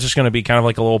here. Yeah, it's just going to be kind of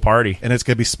like a little party. And it's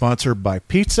going to be sponsored by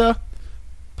pizza,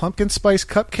 pumpkin spice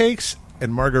cupcakes,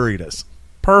 and margaritas.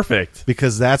 Perfect.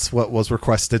 Because that's what was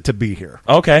requested to be here.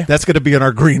 Okay. That's going to be in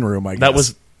our green room, I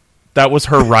guess. That was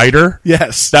her rider?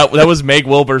 Yes. That was Meg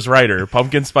Wilbur's rider.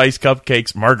 Pumpkin spice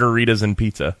cupcakes, margaritas, and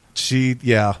pizza.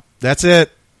 That's it.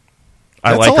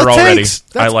 I like her already.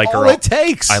 I like her. It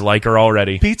takes. I like her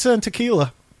already. Pizza and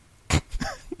tequila.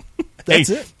 That's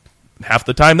it. Half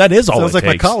the time, that is all it takes. Sounds like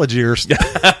my college years.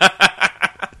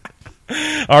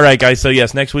 All right, guys. So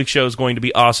yes, next week's show is going to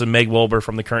be awesome. Meg Wilbur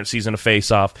from the current season of Face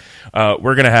Off.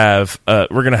 We're gonna have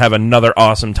another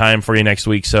awesome time for you next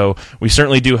week. So we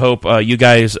certainly do hope you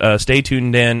guys stay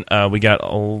tuned in. We got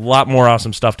a lot more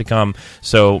awesome stuff to come.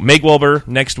 So Meg Wilbur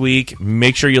next week.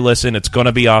 Make sure you listen. It's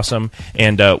gonna be awesome,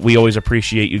 and we always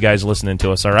appreciate you guys listening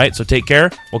to us. All right. So take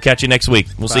care. We'll catch you next week.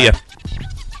 We'll see you.